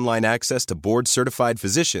gives you online access to board-certified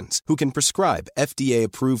physicians who can prescribe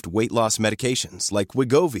FDA-approved weight loss medications like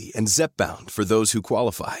Wegovy and Zepbound for those who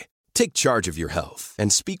qualify. Take charge of your health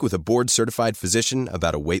and speak with a board-certified physician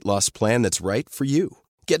about a weight loss plan that's right for you.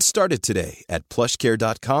 Get started today at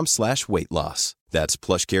plushcare.com/weight loss. That's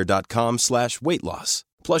plushcare.com/weight loss.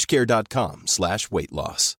 plushcare.com/weight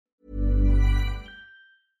loss.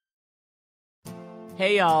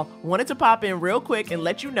 Hey y'all, wanted to pop in real quick and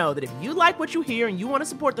let you know that if you like what you hear and you want to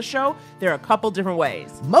support the show, there are a couple different ways.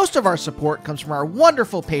 Most of our support comes from our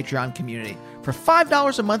wonderful Patreon community. For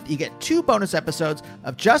 $5 a month, you get 2 bonus episodes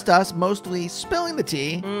of just us, mostly spilling the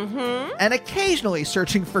tea, and occasionally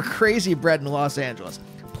searching for crazy bread in Los Angeles.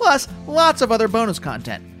 Plus, lots of other bonus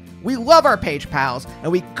content. We love our page pals,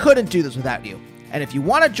 and we couldn't do this without you. And if you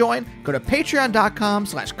want to join, go to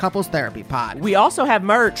patreon.com/couplestherapypod. We also have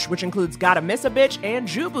merch, which includes Gotta Miss a Bitch and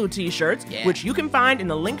Jubu t-shirts, which you can find in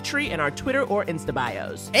the link tree in our Twitter or Insta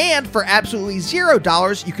bios. And for absolutely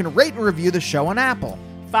 $0, you can rate and review the show on Apple.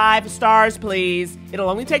 5 stars, please. It'll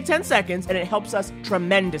only take 10 seconds, and it helps us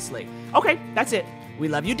tremendously. Okay, that's it. We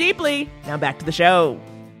love you deeply. Now back to the show.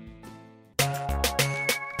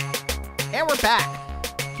 And we're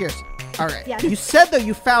back. Here's all right. Yes. You said though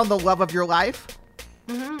you found the love of your life.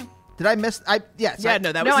 Mm-hmm. Did I miss? Yes. Yeah,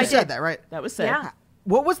 no, that you was said it. that right. That was said. Yeah.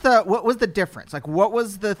 What was the difference? Like, what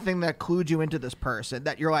was the thing that clued you into this person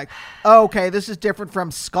that you're like, oh, okay, this is different from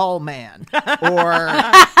Skull Man or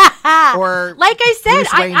like I said,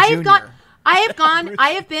 Bruce Wayne I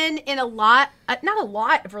have been in a lot, not a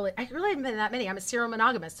lot of I really haven't been in that many. I'm a serial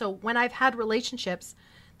monogamist. So when I've had relationships,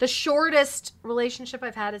 the shortest relationship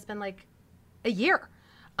I've had has been like a year.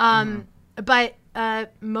 But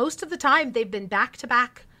most of the time they've been back to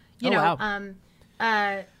back, Wow.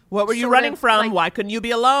 What were you running from? Like, why couldn't you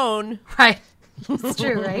be alone? Right. It's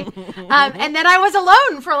true, right? And then I was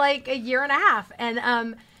alone for like a year and a half.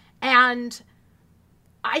 And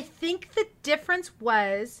I think the difference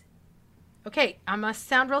was, okay, I must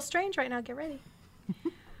sound real strange right now. Get ready.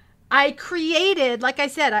 I created, like I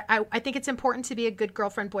said, I think it's important to be a good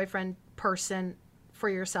girlfriend, boyfriend person for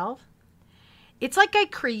yourself. It's like I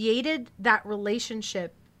created that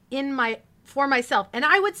relationship for myself. And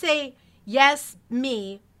I would say, yes,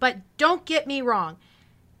 me, but don't get me wrong.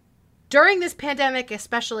 During this pandemic,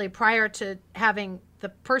 especially prior to having the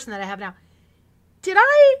person that I have now, did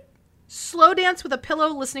I slow dance with a pillow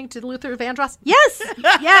listening to Luther Vandross? Yes,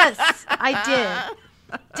 I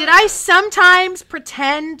did. Did I sometimes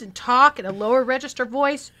pretend and talk in a lower register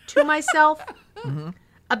voice to myself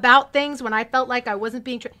about things when I felt like I wasn't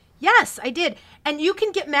being true? Yes, I did. And you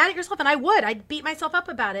can get mad at yourself, and I would. I'd beat myself up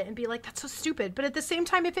about it and be like, that's so stupid. But at the same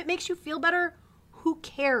time, if it makes you feel better, who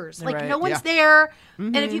cares? Like, no one's there.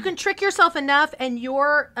 And if you can trick yourself enough and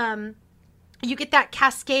you get that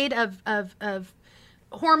cascade of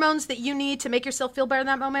hormones that you need to make yourself feel better in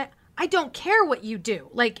that moment, I don't care what you do.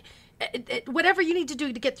 Like, whatever you need to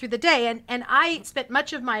do to get through the day. And I spent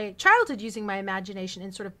much of my childhood using my imagination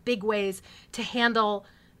in sort of big ways to handle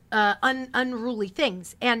unruly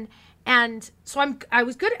things. And so I'm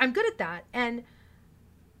good at that. And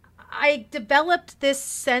I developed this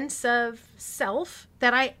sense of self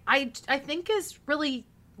that I think is really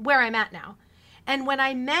where I'm at now. And when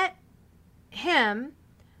I met him,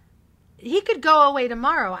 he could go away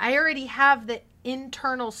tomorrow. I already have the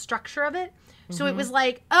internal structure of it. So it was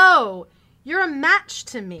like, oh, you're a match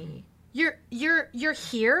to me. You're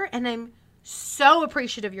here, and I'm so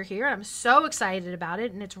appreciative you're here, and I'm so excited about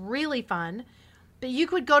it, and it's really fun. But you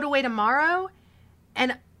could go away tomorrow,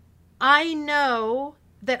 and I know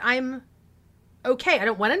that I'm okay. I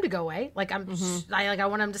don't want him to go away. Like I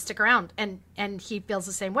want him to stick around, and he feels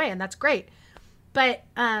the same way, and that's great. But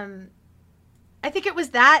I think it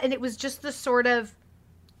was that, and it was just the sort of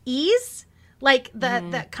ease, like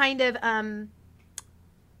the kind of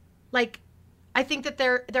like, I think that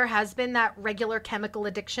there has been that regular chemical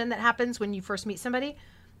addiction that happens when you first meet somebody,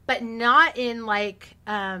 but not in like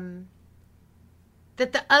that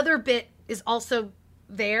the other bit is also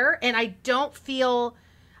there, and I just feel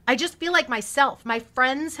like myself. My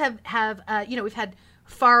friends have we've had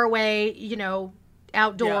far away,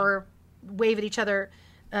 outdoor wave at each other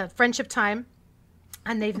friendship time,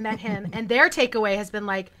 and they've met him, and their takeaway has been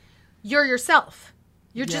like, you're yourself.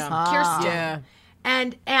 You're just Kirsten. Yeah.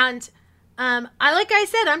 And like I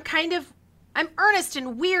said, I'm earnest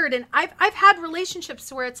and weird, and I've had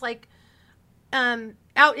relationships where it's like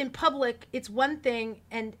out in public it's one thing,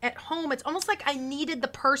 and at home it's almost like I needed the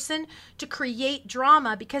person to create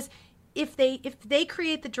drama, because if they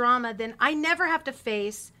create the drama, then I never have to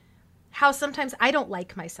face how sometimes I don't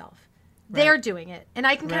like myself. Right. They're doing it, and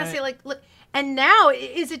I can kind of say like, look. And now,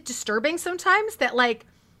 is it disturbing sometimes that like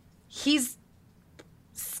he's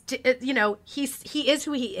he is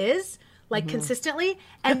who he is, like consistently,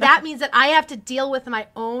 and that means that I have to deal with my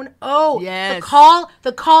own. The call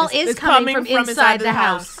is coming from inside the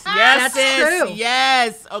house. Yes, that's true.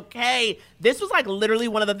 Yes, okay. This was like literally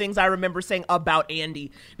one of the things I remember saying about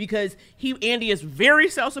Andy, because Andy is very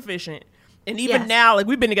self-sufficient, and even now, like,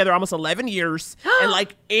 we've been together almost 11 years, and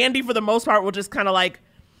like Andy for the most part will just kind of like,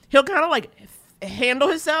 he'll kind of like handle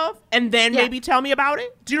himself and then maybe tell me about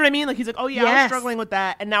it. Do you know what I mean? Like, he's like, oh yeah, I was struggling with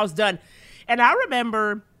that, and now it's done. And I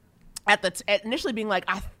remember at initially being like,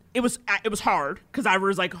 it was hard, because I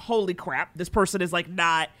was like, holy crap, this person is like,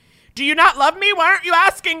 do you not love me? Why aren't you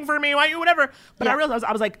asking for me? Why aren't you whatever? But I realized,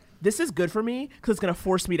 I was like, this is good for me, because it's going to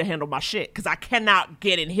force me to handle my shit, because I cannot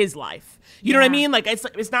get in his life. You know what I mean? Like,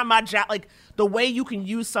 it's not my job. Like, the way you can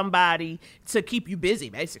use somebody to keep you busy,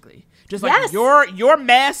 basically. Just like your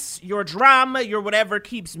mess, your drama, your whatever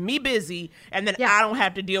keeps me busy, and then I don't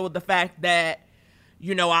have to deal with the fact that,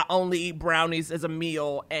 I only eat brownies as a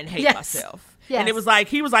meal and hate myself. Yes. And it was like,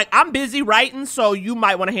 he was like, I'm busy writing, so you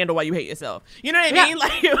might want to handle while you hate yourself. You know what I mean?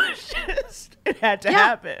 Like, it was just, it had to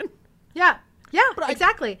happen. Yeah. Yeah,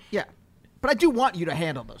 exactly. But I do want you to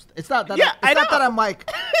handle those. It's not that. Yeah, It's not that I'm like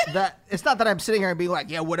that. It's not that I'm sitting here and being like,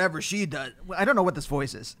 yeah, whatever she does. I don't know what this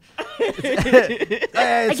voice is. It's get me. it,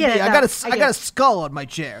 I though. got a skull on my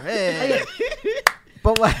chair. Hey.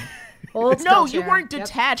 But like, Old No, school you chair. weren't Yep.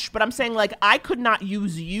 detached, but I'm saying like I could not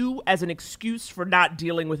use you as an excuse for not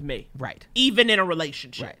dealing with me. Right. Even in a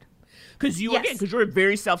relationship. Right. Because you Yes. again, because you're a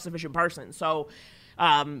very self-sufficient person. So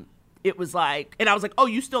it was like, and I was like, oh,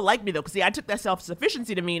 you still like me though? Because see, I took that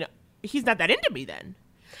self-sufficiency to mean he's not that into me then.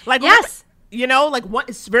 Like Yes. you know, like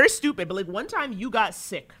it's very stupid, but like one time you got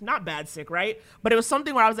sick, not bad sick, right? But it was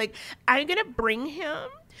something where I was like, I'm gonna bring him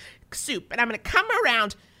soup and I'm gonna come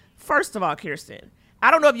around. First of all, Kirsten, I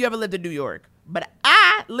don't know if you ever lived in New York, but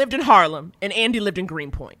I lived in Harlem and Andy lived in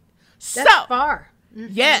Greenpoint. That's so far.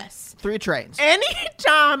 yes. 3 trains.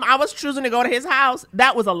 Anytime I was choosing to go to his house,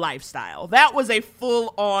 that was a lifestyle. That was a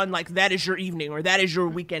full on, like, that is your evening or that is your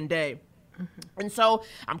weekend day. And so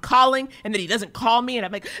I'm calling, and then he doesn't call me, and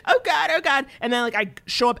I'm like, oh God. And then, like, I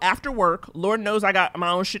show up after work. Lord knows I got my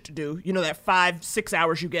own shit to do. You know, that 5-6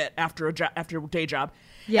 hours you get after a day job.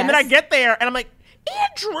 Yes. And then I get there, and I'm like,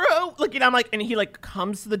 Andrew. Like, you know, I'm like, and he, like,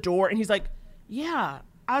 comes to the door, and he's like, yeah,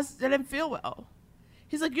 I didn't feel well.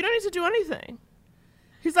 He's like, you don't need to do anything.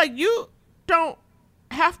 He's like, you don't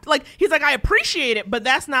have to, like, he's like, I appreciate it, but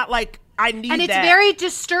that's not like, I need that. And it's very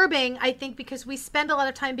disturbing, I think, because we spend a lot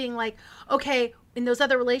of time being like, okay, in those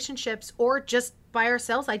other relationships or just by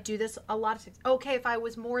ourselves, I do this a lot of things. Okay, if I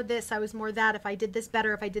was more this, I was more that. If I did this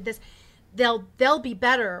better, if I did this, they'll be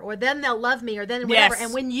better, or then they'll love me, or then whatever. Yes.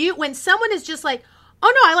 And when someone is just like,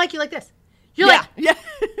 oh no, I like you like this, you're like, yeah.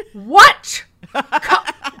 what?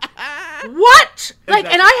 What? Like,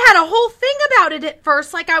 and I had a whole thing about it at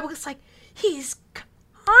first. Like, I was like, he's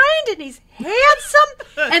kind and he's handsome.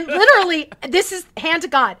 And literally, this is hand to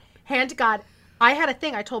God. I had a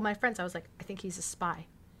thing. I told my friends, I was like, I think he's a spy.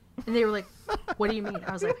 And they were like, what do you mean?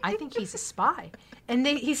 I was like, I think he's a spy. And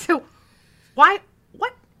he said, why?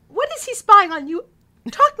 What is he spying on you?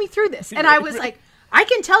 Talk me through this. And I was like, I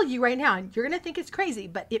can tell you right now, and you're going to think it's crazy,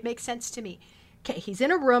 but it makes sense to me. Okay, he's in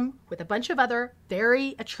a room with a bunch of other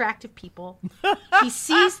very attractive people.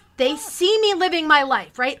 They see me living my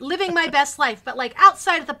life, right? Living my best life, but like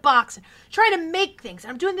outside of the box and trying to make things.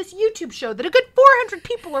 I'm doing this YouTube show that a good 400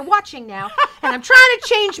 people are watching now, and I'm trying to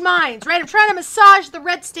change minds, right? I'm trying to massage the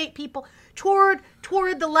red state people toward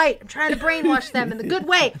the light. I'm trying to brainwash them in the good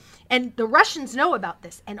way. And the Russians know about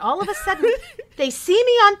this. And all of a sudden, they see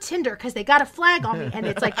me on Tinder because they got a flag on me. And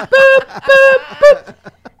it's like, boop, boop, boop.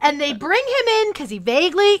 And they bring him in because he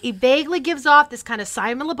vaguely gives off this kind of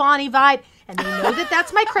Simon Labani vibe. And they know that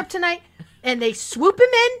that's my kryptonite. And they swoop him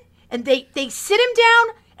in. And they sit him down.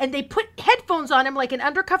 And they put headphones on him like an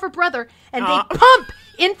undercover brother. And they pump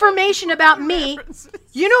information about me.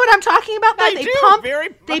 You know what I'm talking about?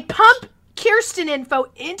 They pump Kirsten info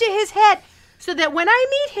into his head. So that when I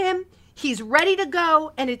meet him, he's ready to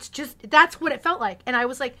go, and that's what it felt like. And I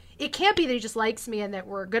was like, it can't be that he just likes me and that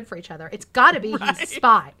we're good for each other. It's got to be he's a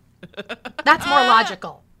spy. That's more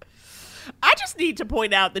logical. I just need to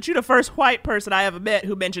point out that you're the first white person I ever met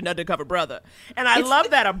who mentioned Undercover Brother. And I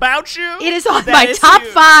love that about you. It is on my top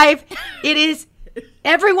 5. It is,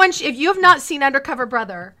 everyone, if you have not seen Undercover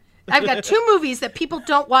Brother, I've got 2 movies that people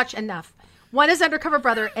don't watch enough. One is Undercover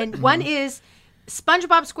Brother, and one is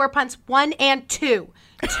SpongeBob SquarePants 1 and 2.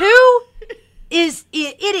 2 is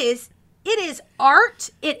art.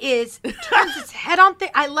 It turns its head on thing.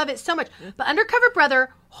 I love it so much. But Undercover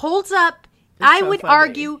Brother holds up. I would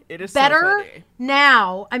argue better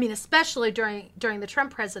now. I mean, especially during the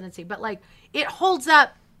Trump presidency. But like, it holds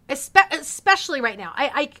up, especially right now.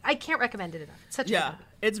 I can't recommend it enough. It's such a good movie.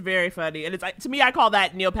 It's very funny. And it's to me, I call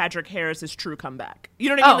that Neil Patrick Harris's true comeback. You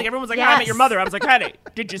know what I mean? Like everyone's like, I Met Your Mother. I was like, honey,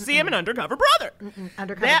 did you see him in Undercover Brother?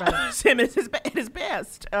 Undercover Brother. Was him at his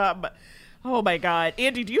best. Oh my God.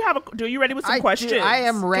 Andy, are you ready with some questions? I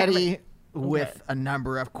am ready with a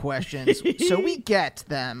number of questions. So we get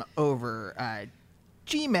them over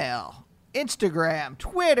Gmail, Instagram,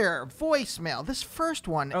 Twitter, voicemail. This first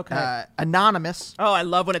one, anonymous. Oh, I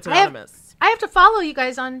love when it's anonymous. I have to follow you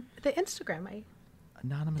guys on the Instagram.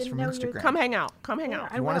 Anonymous from Instagram. Come hang out.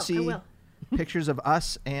 You want to see pictures of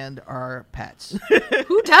us and our pets?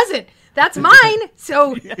 Who doesn't? That's mine.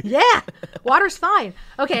 So yeah, water's fine.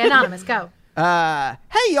 Okay, anonymous, go. Hey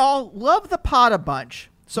y'all, love the pod a bunch.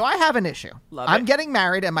 So I have an issue. I'm getting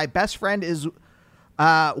married, and my best friend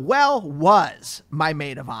was my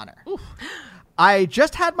maid of honor. Oof. I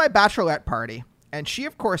just had my bachelorette party, and she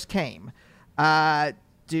of course came. Came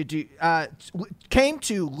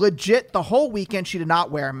to legit the whole weekend. She did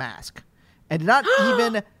not wear a mask and did not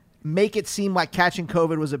even make it seem like catching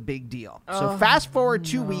COVID was a big deal. So fast forward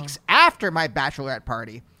 2 weeks after my bachelorette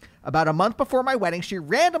party, about a month before my wedding, she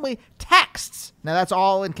randomly texts, now that's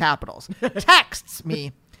all in capitals, texts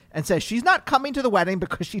me and says she's not coming to the wedding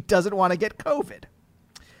because she doesn't want to get COVID.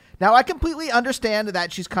 Now, I completely understand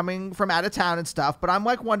that she's coming from out of town and stuff, but I'm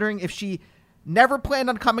like wondering if she never planned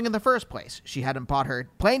on coming in the first place. She hadn't bought her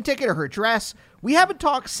plane ticket or her dress. We haven't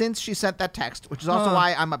talked since she sent that text, which is also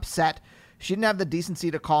why I'm upset. She didn't have the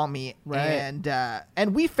decency to call me, and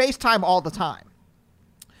we FaceTime all the time.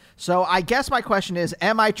 So I guess my question is,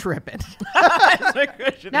 am I tripping? That's my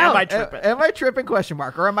question. No. Am I tripping? Am I tripping, question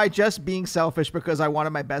mark? Or am I just being selfish because I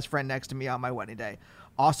wanted my best friend next to me on my wedding day?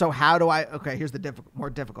 Also, how do I, okay, here's the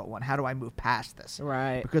more difficult one. How do I move past this?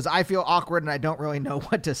 Right. Because I feel awkward and I don't really know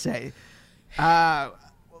what to say.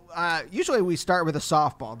 Usually we start with a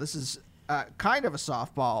softball. This is kind of a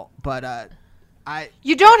softball, but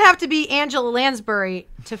You don't have to be Angela Lansbury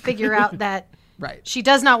to figure out that right. she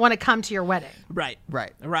does not want to come to your wedding. Right.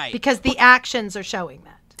 Right. Right. Because the actions are showing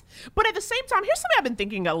that. But at the same time, here's something I've been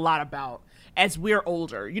thinking a lot about as we're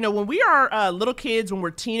older. You know, when we are little kids, when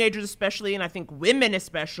we're teenagers especially, and I think women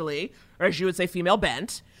especially, or as you would say, female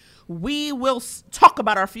bent, we will talk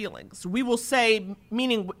about our feelings. We will say,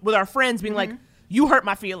 meaning with our friends, being like, you hurt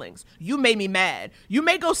my feelings. You made me mad. You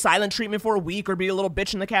may go silent treatment for a week or be a little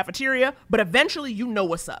bitch in the cafeteria, but eventually you know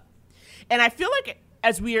what's up. And I feel like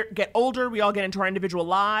as we get older, we all get into our individual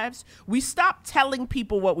lives, we stop telling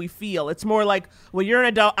people what we feel. It's more like, well, you're an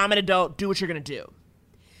adult, I'm an adult, do what you're going to do.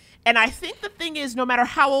 And I think the thing is, no matter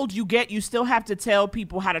how old you get, you still have to tell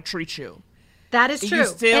people how to treat you. That is true. You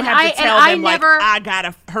still and have to tell them, I got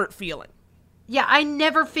a hurt feeling. Yeah, I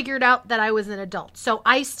never figured out that I was an adult. So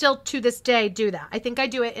I still, to this day, do that. I think I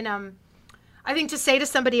do it in, I think to say to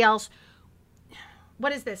somebody else,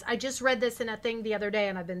 what is this? I just read this in a thing the other day,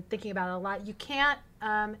 and I've been thinking about it a lot. You can't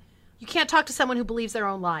talk to someone who believes their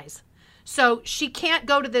own lies. So she can't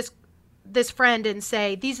go to this friend and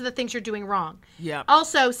say, these are the things you're doing wrong. Yeah.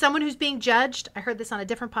 Also, someone who's being judged, I heard this on a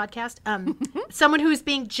different podcast, someone who's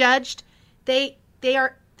being judged,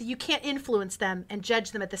 you can't influence them and judge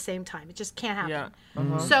them at the same time. It just can't happen.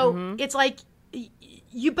 Yeah. So it's like,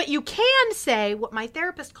 but you can say what my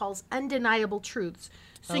therapist calls undeniable truths.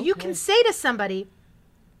 So you can say to somebody,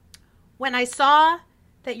 when I saw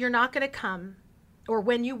that you're not going to come, or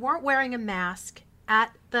when you weren't wearing a mask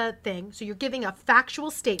at the thing, so you're giving a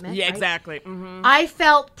factual statement. Yeah, right? exactly. Mm-hmm. I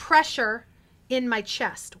felt pressure in my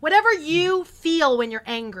chest. Whatever you feel when you're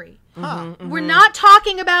angry. We're not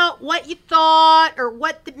talking about what you thought or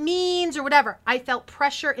what it means or whatever. I felt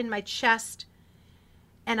pressure in my chest,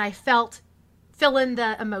 and I felt, fill in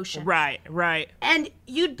the emotion. Right. And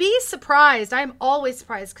you'd be surprised. I'm always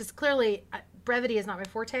surprised because clearly brevity is not my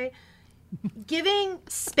forte. Giving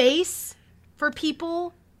space for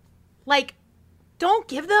people, like, don't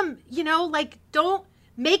give them, don't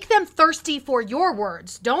make them thirsty for your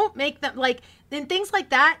words. Don't make them, in things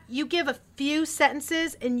like that, you give a few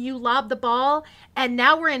sentences and you lob the ball, and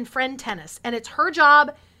now we're in friend tennis, and it's her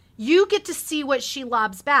job. You get to see what she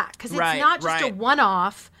lobs back, because it's not just a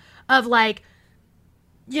one-off of I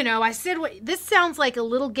said, this sounds like a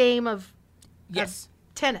little game of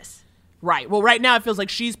tennis. Right. Well, right now it feels like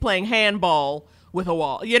she's playing handball with a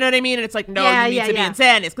wall. You know what I mean? And it's like, no, you need to be in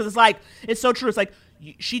tennis. Because it's like, it's so true. It's like,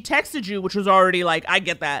 she texted you, which was already like, I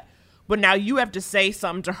get that. But now you have to say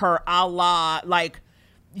something to her a la,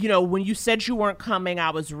 when you said you weren't coming,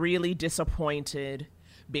 I was really disappointed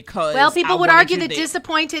because people would argue that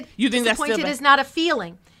disappointed is not a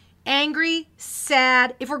feeling. Angry,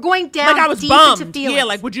 sad. If we're going down I was deep bummed. into feelings.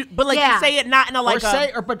 Yeah, would you? But you say it not in a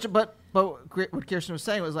but what Kirsten was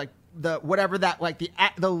saying was the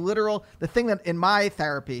thing that in my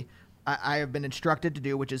therapy I have been instructed to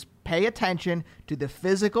do, which is pay attention to the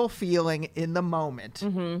physical feeling in the moment.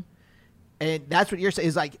 Mm-hmm. And that's what you're saying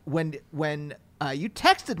is when you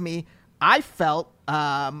texted me, I felt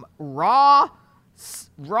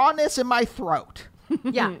rawness in my throat.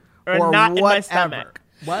 Yeah. or not in my stomach.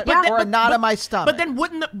 What? Yeah. Or not in my stomach.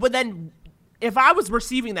 But then if I was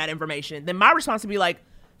receiving that information, then my response would be like,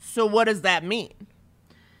 so what does that mean?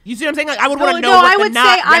 You see what I'm saying? I would want to know what the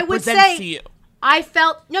not represents to you. I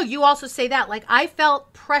felt, you also say that. I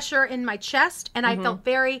felt pressure in my chest, and I felt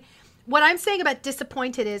what I'm saying about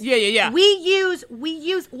disappointed is we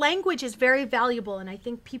use language is very valuable, and I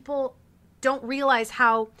think people don't realize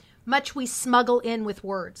how much we smuggle in with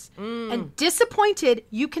words. And disappointed,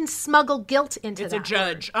 you can smuggle guilt into that. It's a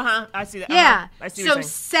judge. Word. I see that. Yeah. I see so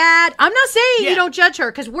sad. I'm not saying you don't judge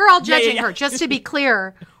her, because we're all judging her. Just to be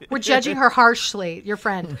clear, we're judging her harshly, your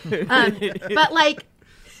friend. But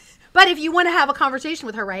But if you want to have a conversation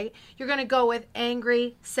with her, right, you're going to go with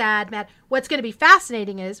angry, sad, mad. What's going to be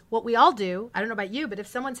fascinating is what we all do. I don't know about you, but if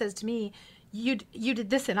someone says to me, you did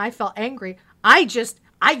this and I felt angry, I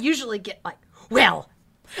usually get like, well,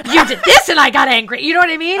 you did this and I got angry. You know what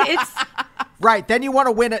I mean? It's right. Then you want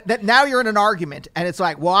to win it. That now you're in an argument and it's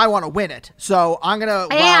like, well, I want to win it. So I'm going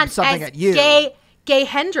to lob something at you. Gay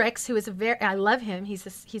Hendricks, who is I love him. He's a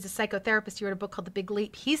psychotherapist. He wrote a book called The Big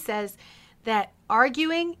Leap. He says that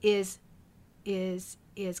arguing is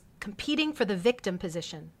competing for the victim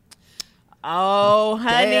position. Oh,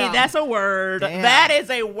 honey, Damn. that's a word. Damn. That is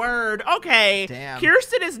a word. Okay. Damn.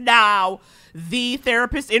 Kirsten is now the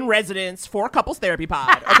therapist in residence for Couples Therapy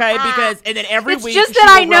Pod. Okay, and then every It's week just she that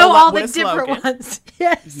I will know roll up all with the a different slogan. ones.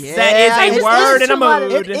 Yes. Yeah. That is a just word listen and a to a lot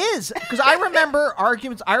of- mood. It is, because I remember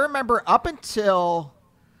arguments. I remember up until,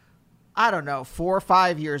 I don't know, 4 or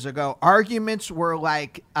 5 years ago, arguments were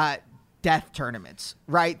like death tournaments,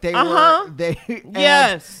 right? They were,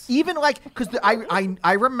 Yes. even like, because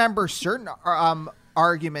I remember certain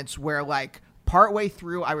arguments where like partway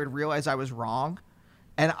through I would realize I was wrong.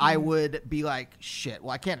 And I would be like, shit,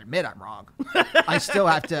 well, I can't admit I'm wrong. I still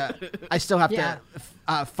have to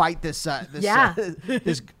fight this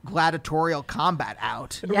this gladiatorial combat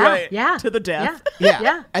out. Yeah, Right. yeah. To the death. Yeah.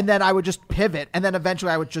 Yeah. And then I would just pivot, and then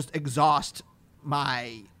eventually I would just exhaust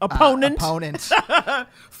my Opponent.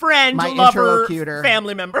 Friend, My lover, interlocutor.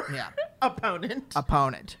 family member. Yeah. Opponent.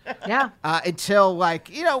 Yeah. Until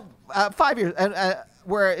like 5 years,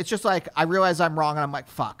 where it's just like I realize I'm wrong, and I'm like,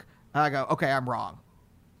 fuck. And I go, okay, I'm wrong.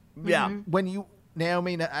 Yeah. When you,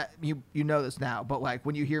 Naomi, you know this now, but like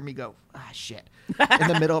when you hear me go, shit, in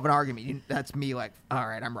the middle of an argument, that's me like, all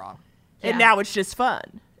right, I'm wrong. And Yeah. now it's just fun.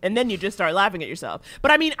 And then you just start laughing at yourself.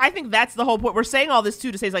 But I mean, I think that's the whole point. We're saying all this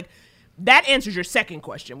too to say, it's like, that answers your second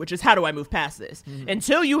question, which is how do I move past this?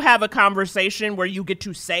 Until you have a conversation where you get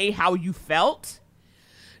to say how you felt,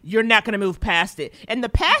 you're not going to move past it. And the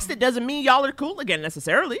past it doesn't mean y'all are cool again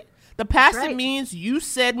necessarily. The past That's right. it means you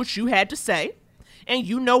said what you had to say, and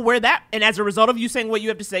you know where that, and as a result of you saying what you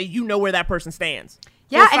have to say, you know where that person stands.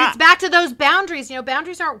 Yeah, Full and it's stop. back to those boundaries.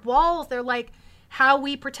 Boundaries aren't walls. They're like how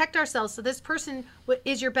we protect ourselves. So this person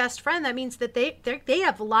is your best friend. That means that they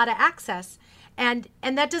have a lot of access. And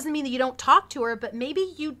that doesn't mean that you don't talk to her, but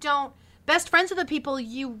maybe you don't. Best friends are the people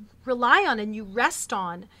you rely on and you rest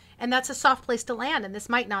on. And that's a soft place to land. And this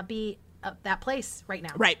might not be that place right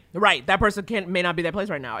now. Right. That person may not be that place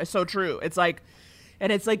right now. It's so true. It's like,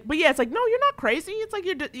 and it's like, but yeah, it's like, no, you're not crazy. It's like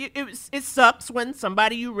it sucks when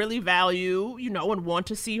somebody you really value, and want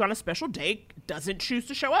to see you on a special date doesn't choose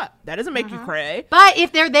to show up. That doesn't make you cray. But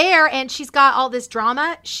if they're there and she's got all this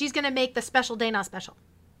drama, she's going to make the special day not special.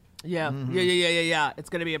 Yeah. Yeah. It's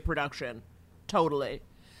gonna be a production. Totally.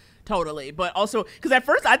 But also, because at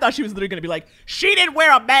first I thought she was literally gonna be like, she didn't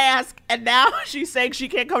wear a mask, and now she's saying she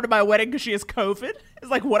can't come to my wedding because she has COVID.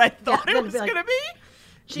 It's like what I thought it was gonna be.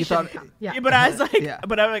 She shouldn't come. Yeah. But I was like, Yeah.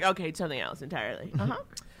 but I'm like, okay, it's something else entirely.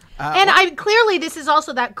 And clearly this is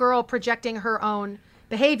also that girl projecting her own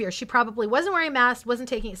behavior. She probably wasn't wearing a mask, wasn't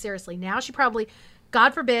taking it seriously. Now she probably,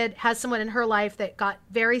 God forbid, has someone in her life that got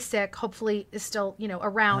very sick, hopefully is still,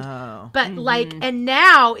 around. Oh. But and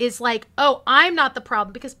now is like, oh, I'm not the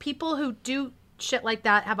problem, because people who do shit like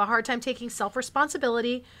that have a hard time taking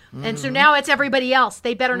self-responsibility. And so now it's everybody else.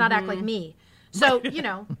 They better not act like me. So,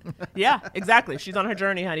 Yeah, exactly. She's on her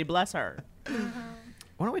journey, honey. Bless her.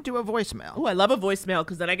 Why don't we do a voicemail? Oh, I love a voicemail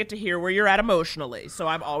because then I get to hear where you're at emotionally. So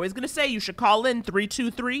I'm always going to say you should call in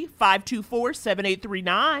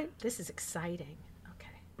 323-524-7839. this is exciting. Okay.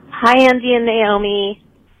 Hi, Andy and Naomi.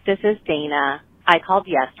 This is Dana. I called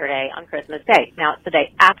yesterday on Christmas Day. Now, it's the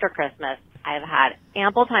day after Christmas. I have had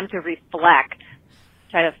ample time to reflect,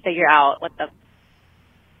 try to figure out what the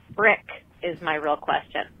frick is my real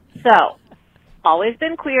question. So, always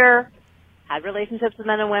been queer, had relationships with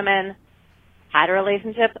men and women, had a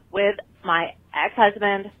relationship with my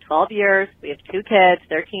ex-husband, 12 years. We have 2 kids.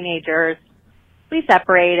 They're teenagers. We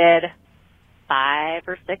separated 5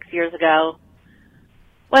 or 6 years ago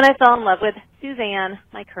when I fell in love with Suzanne,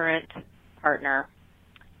 my current partner.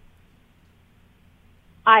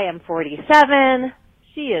 I am 47.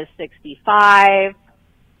 She is 65.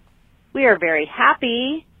 We are very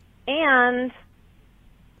happy, and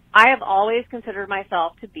I have always considered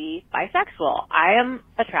myself to be bisexual. I am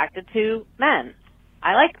attracted to men.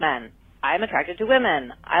 I like men. I am attracted to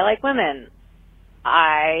women. I like women.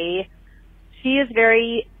 She is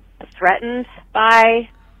very threatened by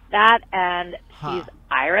that, and she's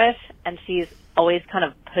Irish, and she's always kind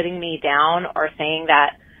of putting me down or saying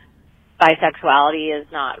that bisexuality is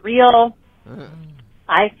not real.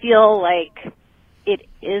 I feel like it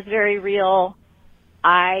is very real.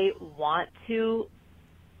 I want to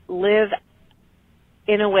live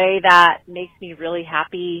in a way that makes me really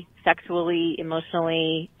happy sexually,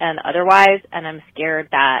 emotionally, and otherwise. And I'm scared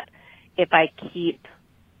that if I keep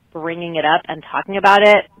bringing it up and talking about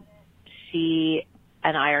it, she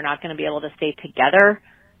and I are not going to be able to stay together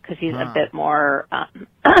because she's a bit more,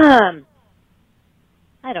 I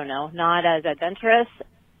don't know, not as adventurous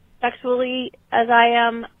sexually as I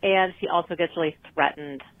am. And she also gets really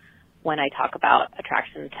threatened when I talk about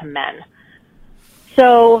attraction to men.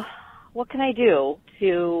 So what can I do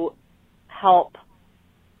to help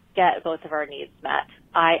get both of our needs met?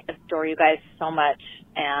 I adore you guys so much,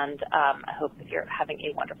 and I hope that you're having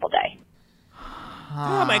a wonderful day.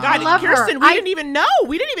 Oh my God, love Kirsten, her. we didn't even know.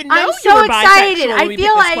 We didn't even know I'm you so were excited. bisexual I when we feel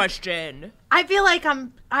picked this like- question. I feel like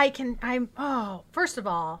first of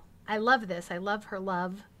all, I love this. I love her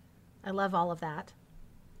love. I love all of that.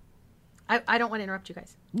 I don't want to interrupt you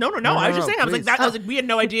guys. No. I was just saying. I was like, please. I was like, we had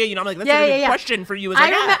no idea. You know, I'm like, that's Yeah, a good yeah. question for you as a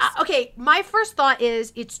guest. Okay, my first thought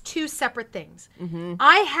is it's two separate things. Mm-hmm.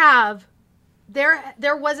 I have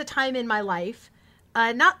there was a time in my life,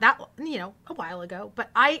 not that a while ago, but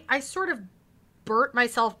I sort of burnt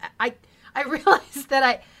myself. I realized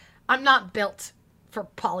that I'm not built for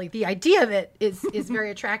poly. The idea of it is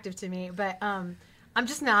very attractive to me, but I'm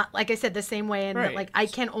just not, like I said, the same way, and Right. that, like, I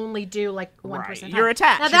can only do like one person. at a You're time.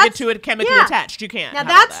 attached. Now, You that's- get to it chemically yeah. attached. You can't. Now How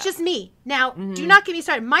about that's that? just me. Now, do not get me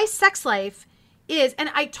started. My sex life is, and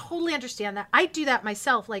I totally understand that. I do that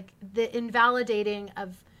myself. Like the invalidating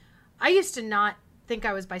of, I used to not think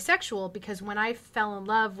I was bisexual because when I fell in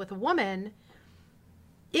love with a woman,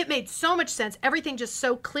 it made so much sense. Everything just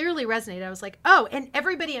so clearly resonated. I was like, oh, and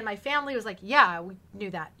everybody in my family was like, yeah, we knew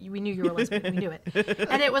that. We knew you were a lesbian. We knew it.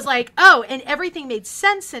 And it was like, oh, and everything made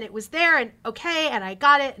sense and it was there and okay, and I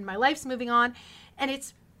got it and my life's moving on. And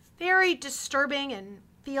it's very disturbing and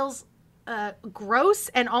feels gross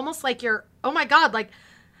and almost like you're, oh my God, like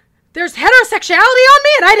there's heterosexuality on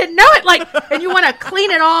me and I didn't know it. Like, and you want to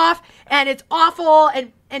clean it off and it's awful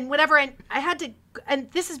and whatever. And I had to, and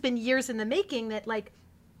this has been years in the making that like,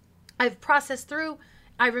 I've processed through.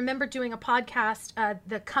 I remember doing a podcast,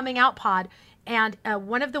 the Coming Out Pod, and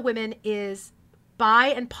one of the women is bi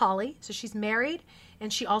and poly, so she's married,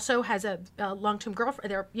 and she also has a long-term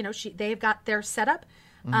girlfriend. They've got their setup,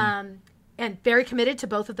 and very committed to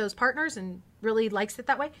both of those partners, and really likes it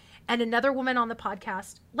that way. And another woman on the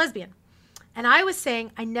podcast, lesbian, and I was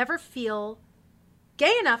saying I never feel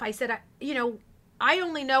gay enough. I said, I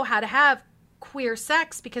only know how to have queer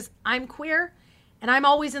sex because I'm queer. And I'm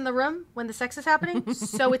always in the room when the sex is happening.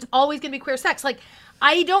 So it's always going to be queer sex. Like,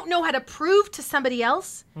 I don't know how to prove to somebody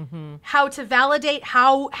else how to validate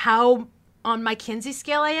how on my Kinsey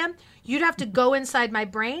scale I am. You'd have to go inside my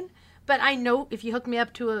brain. But I know if you hook me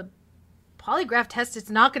up to a polygraph test,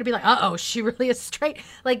 it's not going to be like, uh-oh, she really is straight.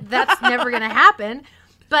 Like, that's never going to happen.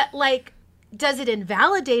 But, like, does it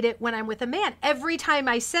invalidate it when I'm with a man? Every time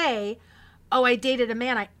I say, oh, I dated a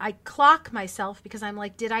man, I clock myself because I'm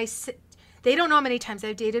like, did I sit? They don't know how many times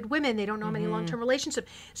I've dated women. They don't know how many long-term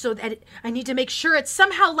relationships. So that I need to make sure it's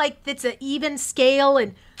somehow like it's an even scale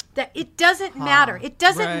and that it doesn't matter. It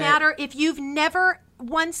doesn't matter if you've never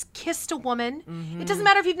once kissed a woman. It doesn't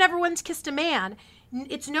matter if you've never once kissed a man.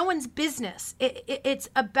 It's no one's business. It's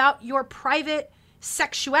about your private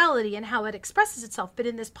sexuality and how it expresses itself. But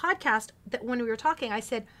in this podcast, that when we were talking, I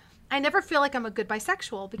said, I never feel like I'm a good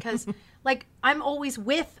bisexual because like I'm always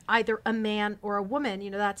with either a man or a woman,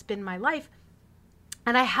 that's been my life.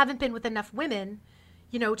 And I haven't been with enough women,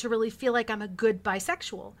 to really feel like I'm a good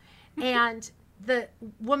bisexual. And the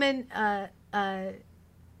woman,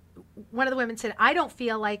 one of the women said, I don't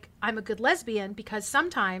feel like I'm a good lesbian because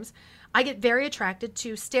sometimes I get very attracted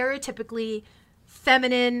to stereotypically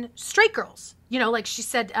feminine straight girls. Like she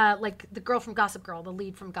said, like the girl from Gossip Girl, the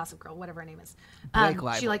lead from Gossip Girl, whatever her name is. Blake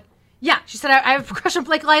Lively. She said, I have a crush on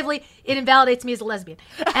Blake Lively. It invalidates me as a lesbian.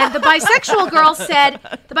 And the bisexual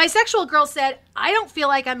girl said, I don't feel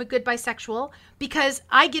like I'm a good bisexual because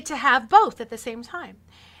I get to have both at the same time.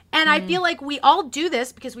 And I feel like we all do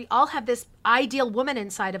this because we all have this ideal woman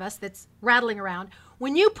inside of us that's rattling around.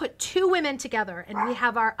 When you put two women together and we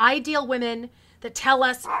have our ideal women that tell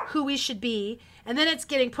us who we should be, and then it's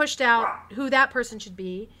getting pushed out who that person should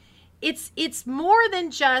be, it's more than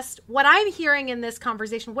just what I'm hearing in this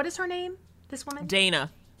conversation. What is her name, this woman? Dana.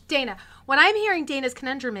 What I'm hearing Dana's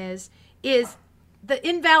conundrum is the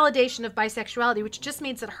invalidation of bisexuality, which just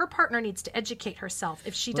means that her partner needs to educate herself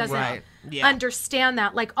if she doesn't understand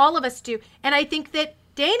that, like all of us do. And I think that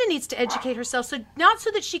Dana needs to educate herself, so not so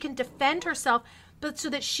that she can defend herself, but so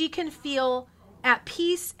that she can feel at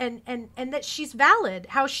peace and that she's valid.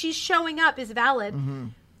 How she's showing up is valid.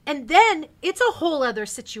 And then it's a whole other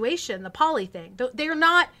situation, the poly thing. They're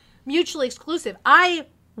not mutually exclusive. There's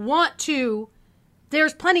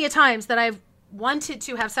plenty of times that I've wanted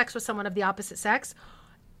to have sex with someone of the opposite sex,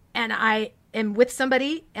 and I am with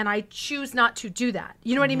somebody and I choose not to do that.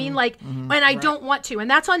 You know what I mean? Like, and I don't want to,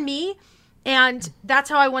 and that's on me. And that's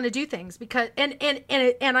how I want to do things, because, and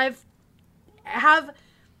have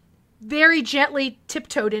very gently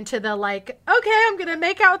tiptoed into the, like, okay, I'm going to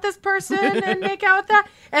make out with this person and make out with that.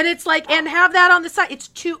 And it's like, and have that on the side. It's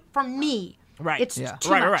too, for me. Right. It's too much.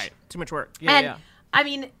 Right. Too much work. Yeah. And I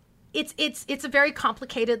mean, it's a very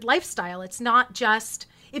complicated lifestyle. It's not just,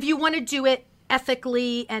 if you want to do it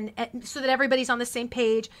ethically and so that everybody's on the same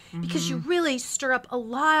page, because you really stir up a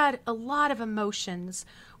lot of emotions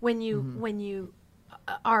when you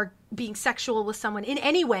are being sexual with someone in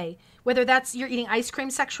any way, whether that's you're eating ice cream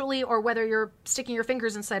sexually or whether you're sticking your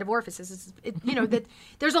fingers inside of orifices. That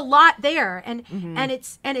there's a lot there, and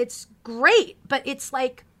it's great, but it's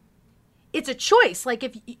like, it's a choice.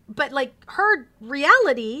 Like but her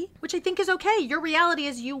reality, which I think is okay. Your reality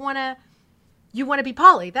is you want to be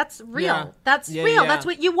poly. That's real. Yeah. That's real. That's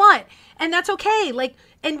what you want, and that's okay. Like,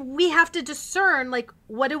 and we have to discern, like,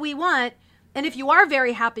 what do we want. And if you are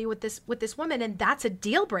very happy with this woman, and that's a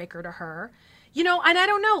deal breaker to her, and I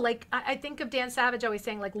don't know, like, I think of Dan Savage always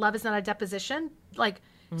saying, like, love is not a deposition. Like,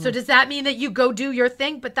 so does that mean that you go do your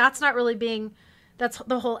thing? But that's not really that's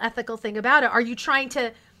the whole ethical thing about it. Are you trying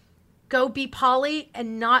to go be poly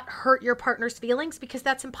and not hurt your partner's feelings? Because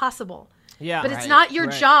that's impossible. Yeah. But it's not your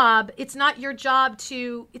job. It's not our job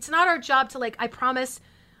to, like, I promise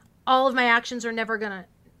all of my actions are never going to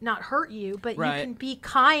not hurt you, but you can be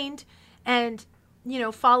kind and,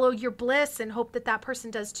 follow your bliss and hope that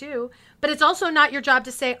person does too. But it's also not your job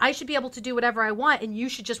to say, I should be able to do whatever I want and you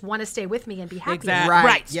should just want to stay with me and be happy. Exactly.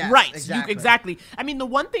 Right. Yes, Right. exactly. Exactly. I mean, the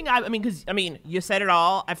one thing because you said it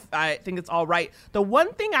all. I think it's all right. The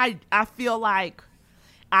one thing I feel like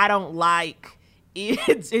I don't like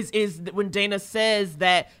is when Dana says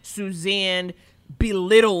that Suzanne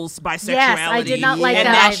belittles bisexuality. Yes, I did not like and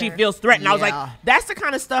that now either. she feels threatened. I was Yeah. like, that's the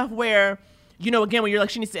kind of stuff where, again, when you're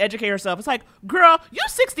like, she needs to educate herself. It's like, girl, you're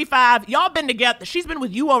 65. Y'all been together. She's been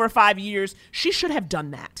with you over 5 years. She should have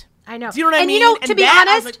done that. I know. Do you know what I mean? To be I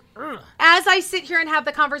was honest, like, as I sit here and have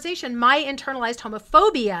the conversation, my internalized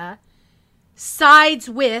homophobia sides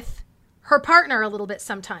with her partner a little bit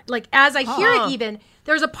sometimes. Like, as I hear it even,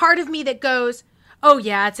 there's a part of me that goes, oh,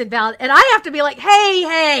 yeah, it's invalid. And I have to be like,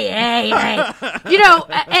 hey. And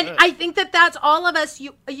I think that's all of us.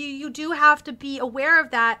 You do have to be aware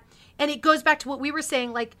of that. And it goes back to what we were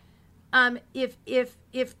saying, like,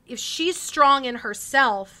 if she's strong in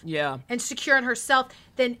herself, and secure in herself,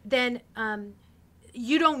 then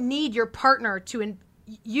you don't need your partner to.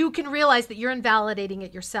 You can realize that you're invalidating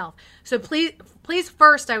it yourself. So please,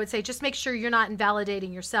 first, I would say, just make sure you're not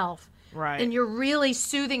invalidating yourself, right? And you're really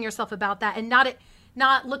soothing yourself about that, and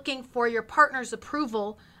not looking for your partner's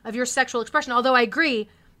approval of your sexual expression. Although I agree,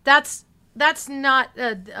 that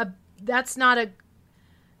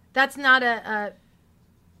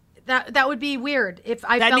would be weird if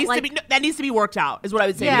I felt like that needs to be worked out is what I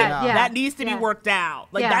would say. Yeah. That needs to be worked out.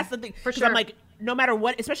 Like, that's the thing. For sure. I'm like, no matter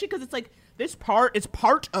what, especially because it's like it's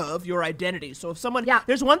part of your identity. So if someone,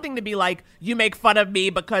 there's one thing to be like, you make fun of me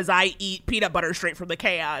because I eat peanut butter straight from the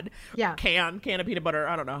can. Yeah. Can of peanut butter.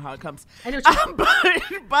 I don't know how it comes. I know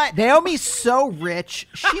what you mean. but Naomi's so rich,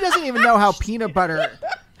 she doesn't even know how peanut butter.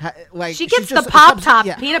 She gets just, the pop top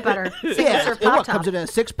peanut butter. Yeah, what comes in a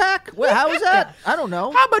 6-pack? How is that? I don't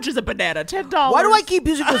know. How much is a banana? $10. Why do I keep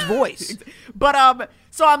using this voice? But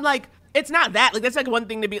so I'm like, it's not that. Like, that's like one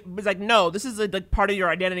thing to be. It's like, no, this is like part of your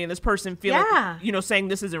identity, and this person feeling, saying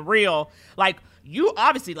this isn't real. Like, you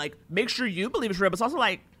obviously like make sure you believe it's real, but it's also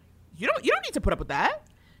like you don't need to put up with that.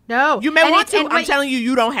 No, you may want to. I'm telling you,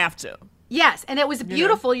 you don't have to. Yes, and it was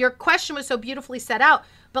beautiful. Your question was so beautifully set out.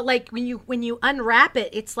 But like when you unwrap it,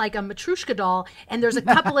 it's like a Matryoshka doll, and there's a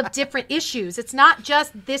couple of different issues. It's not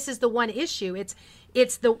just this is the one issue.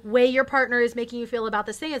 It's the way your partner is making you feel about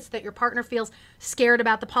this thing. It's that your partner feels scared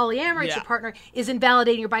about the polyamory. It's your partner is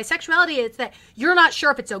invalidating your bisexuality. It's that you're not sure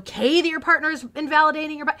if it's okay that your partner is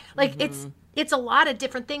invalidating your it's a lot of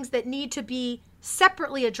different things that need to be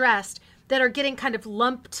separately addressed that are getting kind of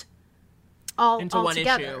lumped into one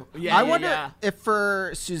together. issue. Yeah, I wonder if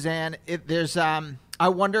for Suzanne, if there's I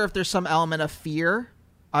wonder if there's some element of fear.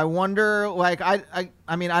 I wonder, like, I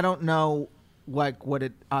mean, I don't know, like, what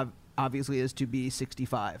it obviously is to be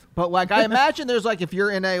 65, but like, I imagine there's like, if you're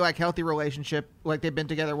in a like healthy relationship, like they've been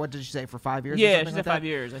together, what did she say, for 5 years? Yeah, she said 5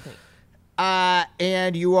 years, I think.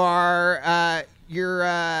 And you are you're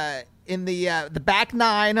in the back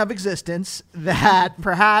nine of existence that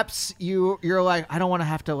perhaps you're like, I don't want to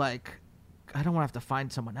have to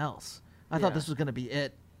find someone else. I thought this was going to be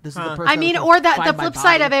it. This is the person. I mean, or the flip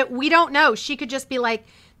side of it, we don't know. She could just be like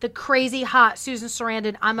the crazy hot Susan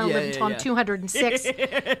Sarandon. I'm gonna live until I'm 206,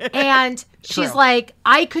 and she's like,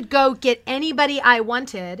 I could go get anybody I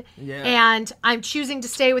wanted, and I'm choosing to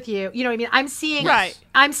stay with you. You know what I mean? I'm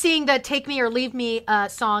seeing the "Take Me or Leave Me"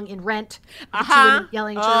 song in Rent.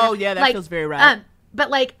 Yelling at each other. Oh yeah, that feels very right. But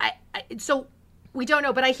like, so we don't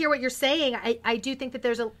know. But I hear what you're saying. I do think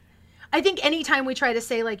that I think anytime we try to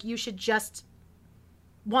say like you should just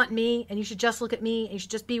want me and you should just look at me and you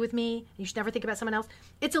should just be with me and you should never think about someone else,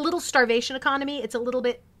 it's a little starvation economy. It's a little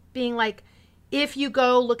bit being like, if you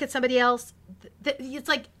go look at somebody else, it's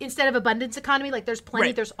like instead of abundance economy, like there's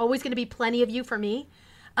plenty, there's always going to be plenty of you for me.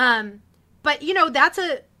 But you know,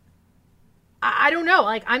 I don't know,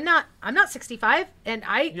 like I'm not 65, and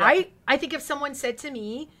I think if someone said to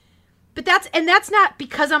me, but that's not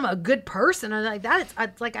because I'm a good person or like that.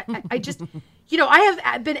 It's like I just, you know, I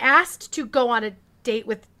have been asked to go on a date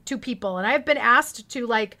with two people, and I've been asked to,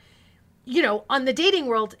 like, you know, on the dating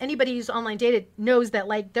world, anybody who's online dated knows that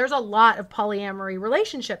like there's a lot of polyamory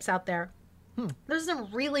relationships out there. There's some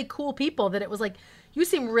really cool people that it was like, you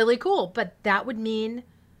seem really cool, but that would mean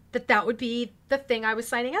that would be the thing I was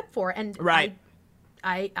signing up for. And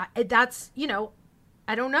I that's, you know,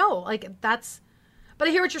 I don't know, like that's, but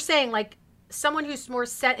I hear what you're saying, like someone who's more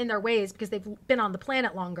set in their ways because they've been on the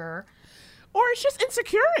planet longer. Or it's just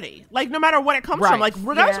insecurity. Like, no matter what it comes from. Like,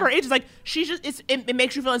 regardless of her age, it's like, she just, it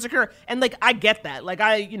makes you feel insecure. And, like, I get that. Like,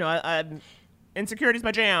 insecurity is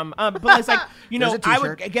my jam. But it's like, you know, I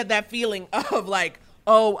would get that feeling of, like,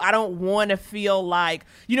 oh, I don't want to feel like,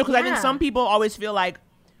 you know, because I think some people always feel like,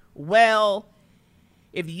 well,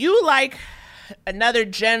 if you like another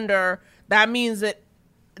gender, that means that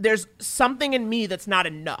there's something in me that's not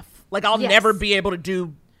enough. Like, I'll never be able to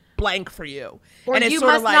do blank for you, or and you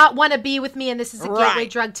must not want to be with me, and this is a gateway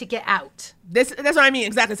drug to get out. That's what I mean,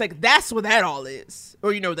 exactly. It's like that's what that all is,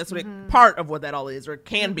 or you know, that's what part of what that all is, or it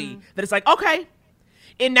can be. That it's like, okay,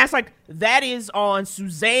 and that's like, that is on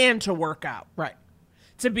Suzanne to work out, right?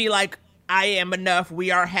 To be like, I am enough,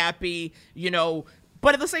 we are happy, you know.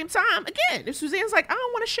 But at the same time, again, if Suzanne's like, I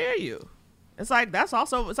don't want to share you, it's like, that's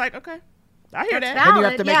also, it's like, okay, I hear that. Then you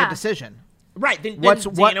have to make a decision. Right. Then what is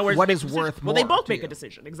decision. worth more? Well, they both make a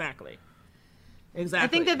decision. Exactly. I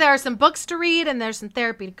think that there are some books to read and there's some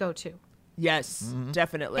therapy to go to. Yes,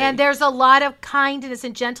 definitely. And there's a lot of kindness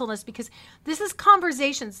and gentleness, because this is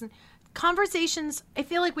conversations. And conversations, I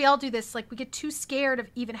feel like we all do this. Like, we get too scared of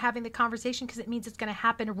even having the conversation because it means it's going to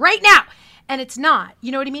happen right now. And it's not.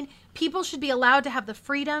 You know what I mean? People should be allowed to have the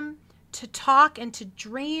freedom to talk and to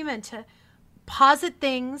dream and to posit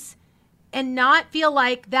things and not feel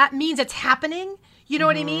like that means it's happening. You know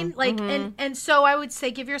what I mean? Like, and so I would say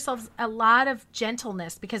give yourselves a lot of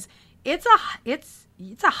gentleness, because it's a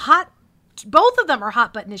hot, both of them are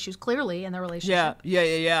hot button issues clearly in their relationship.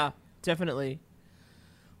 Yeah. Definitely.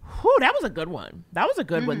 Whew, that was a good one.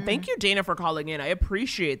 One. Thank you, Dana, for calling in. I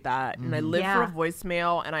appreciate that. And I live for a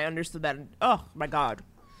voicemail, and I understood that. Oh my God.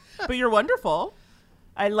 But you're wonderful.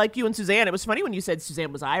 I like you and Suzanne. It was funny when you said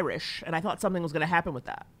Suzanne was Irish, and I thought something was going to happen with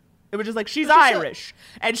that. It was just like, she's Irish,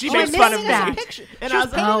 and she makes fun of me. And I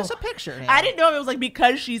was like, it's a picture. Yeah. I didn't know if it was like,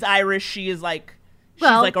 because she's Irish, she is like, she's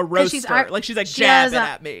like a roaster. Like, she's like jabbing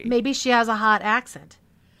at me. Maybe she has a hot accent.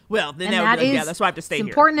 Well, then that's why I have to stay here.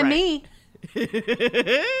 It's important to me.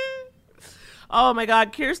 Oh my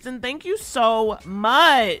God, Kirsten, thank you so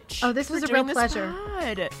much. Oh, this was a real pleasure.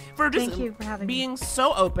 For just thank you for having being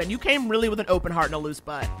so open. You came really with an open heart and a loose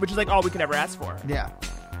butt, which is like all we could ever ask for. Yeah.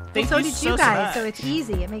 Thank you did you guys, so it's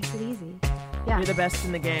easy. It makes it easy. Yeah. You're the best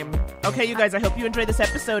in the game. Okay, you guys, I hope you enjoyed this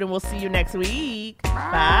episode, and we'll see you next week.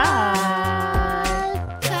 Bye.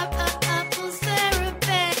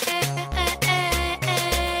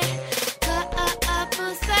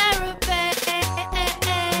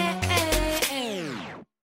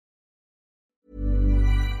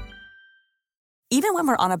 Even when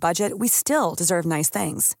we're on a budget, we still deserve nice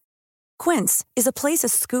things. Quince is a place to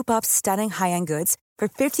scoop up stunning high-end goods for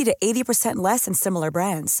 50 to 80% less than similar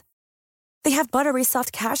brands. They have buttery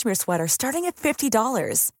soft cashmere sweaters starting at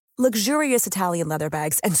 $50, luxurious Italian leather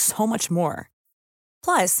bags, and so much more.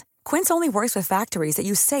 Plus, Quince only works with factories that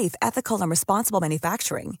use safe, ethical, and responsible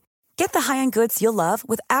manufacturing. Get the high-end goods you'll love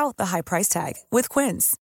without the high price tag with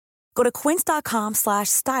Quince. Go to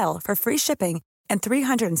quince.com/style for free shipping and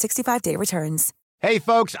 365-day returns. Hey,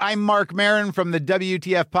 folks, I'm Mark Maron from the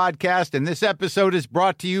WTF Podcast, and this episode is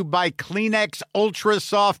brought to you by Kleenex Ultra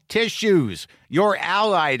Soft Tissues, your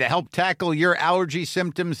ally to help tackle your allergy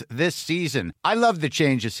symptoms this season. I love the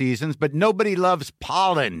change of seasons, but nobody loves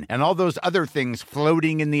pollen and all those other things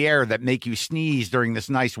floating in the air that make you sneeze during this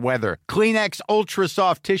nice weather. Kleenex Ultra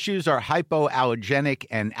Soft Tissues are hypoallergenic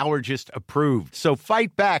and allergist approved. So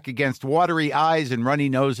fight back against watery eyes and runny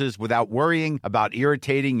noses without worrying about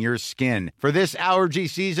irritating your skin. For this allergy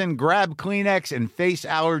season, grab Kleenex and face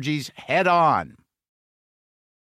allergies head on.